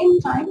the same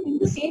time in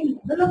the same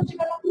level of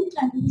development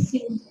and in the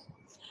same way.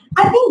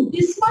 I think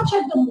this much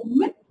at the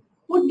moment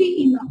would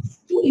be enough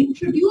to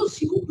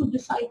introduce you to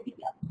this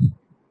idea.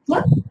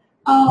 But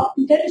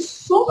there is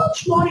so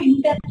much more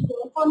in-depth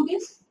work on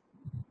this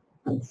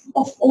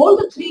of all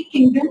the 3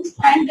 kingdoms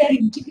and their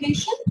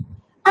integration,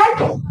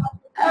 and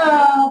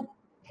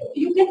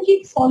you can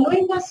keep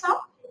following us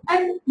up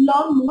and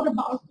learn more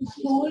about this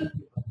whole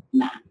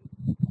map.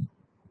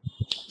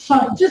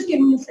 Sorry, just give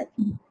me a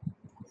second.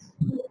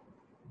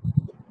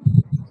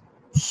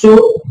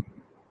 So,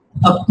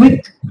 a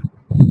quick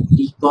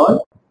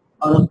recall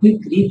or a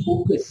quick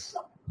refocus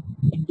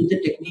into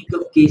the technique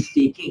of case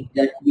taking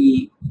that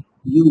we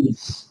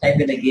use time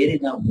and again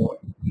in our work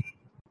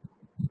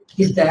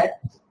is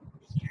that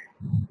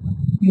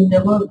you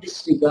never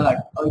disregard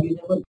or you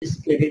never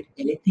discredit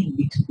anything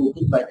being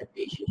spoken by the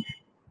patient.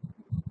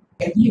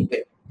 Every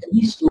bit,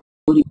 every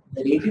story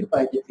narrated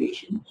by the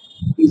patient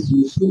is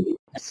useful in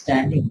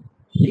understanding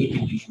the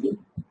individual.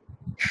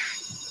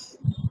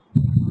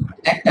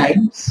 At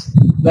times,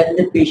 when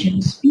the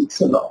patient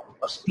speaks a lot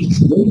or speaks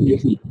very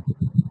little,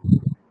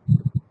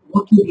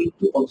 what you need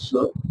to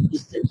observe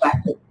is the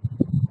pattern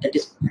that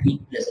is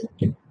being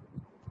presented,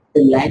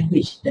 the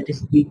language that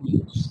is being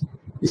used,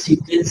 the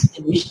sequence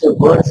in which the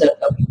words are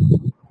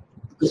coming,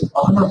 because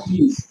all of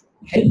these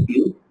help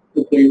you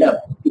to build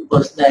up the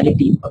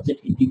personality of that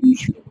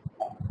individual.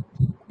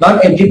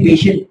 Not every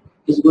patient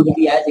is going to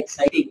be as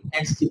exciting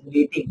and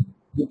stimulating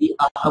with the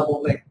aha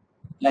moment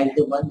like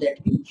the one that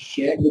we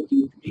shared with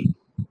you today.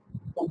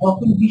 But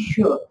what will be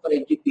sure for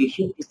every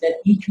patient is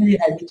that each one will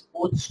have its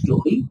own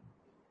story,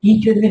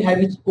 each one will have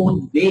its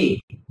own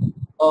way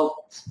of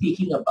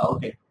speaking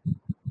about it.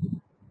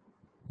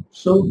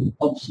 So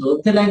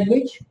observe the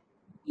language,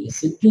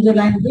 listen to the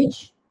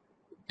language,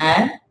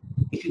 and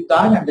if you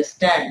can't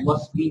understand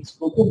what's being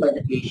spoken by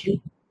the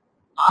patient,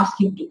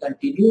 ask him to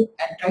continue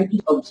and try to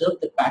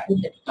observe the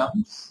pattern that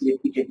comes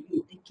repeatedly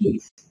in the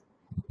case.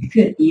 If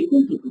you are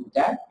able to do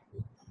that,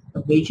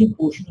 a major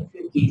portion of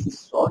your case is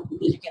solved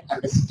because you can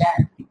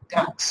understand the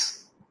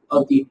crux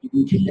of the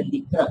individual and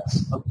the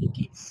crux of the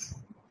case.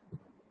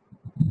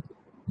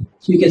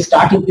 So you can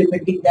start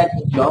implementing that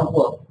in your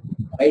work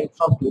right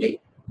from today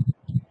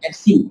and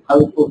see how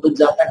it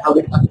opens up and how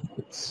it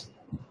unfolds.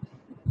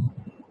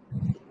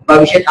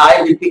 Bhawisha and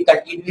I will be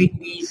continuing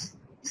these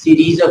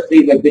series of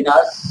free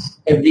webinars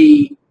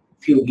every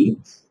few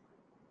weeks,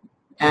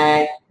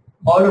 and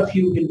all of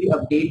you will be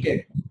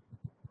updated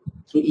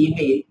through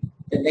email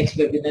the next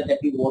webinar that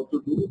we want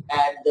to do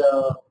and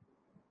the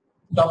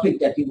topic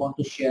that we want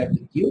to share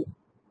with you.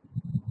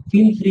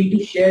 Feel free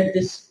to share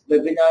this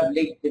webinar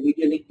link, the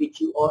video link,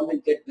 which you all will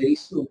get very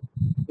soon,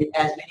 with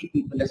as many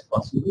people as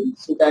possible,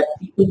 so that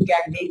people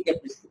can make their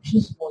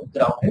prescriptions more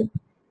grounded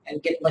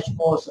and get much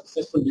more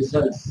successful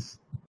results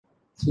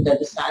so that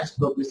the science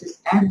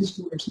progresses and the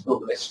students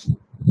progress too.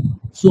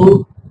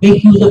 So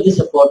make use of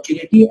this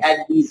opportunity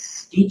and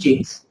these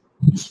teachings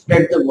to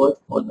spread the word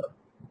further.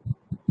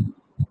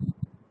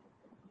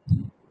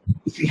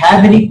 If you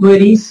have any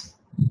queries,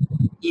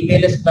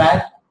 email us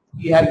back.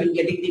 You have been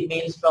getting the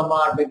mails from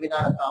our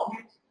webinar account.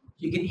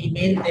 You can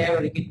email there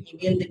or you can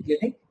email the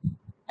clinic,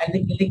 and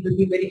the clinic will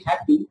be very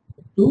happy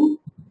to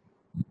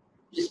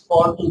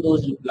respond to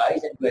those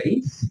replies and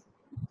queries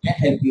and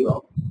help you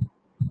out.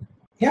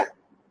 Yeah.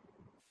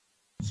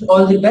 So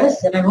all the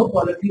best, and I hope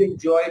all of you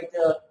enjoyed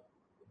the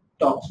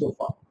talk so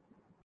far.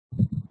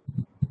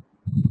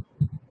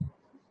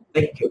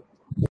 Thank you.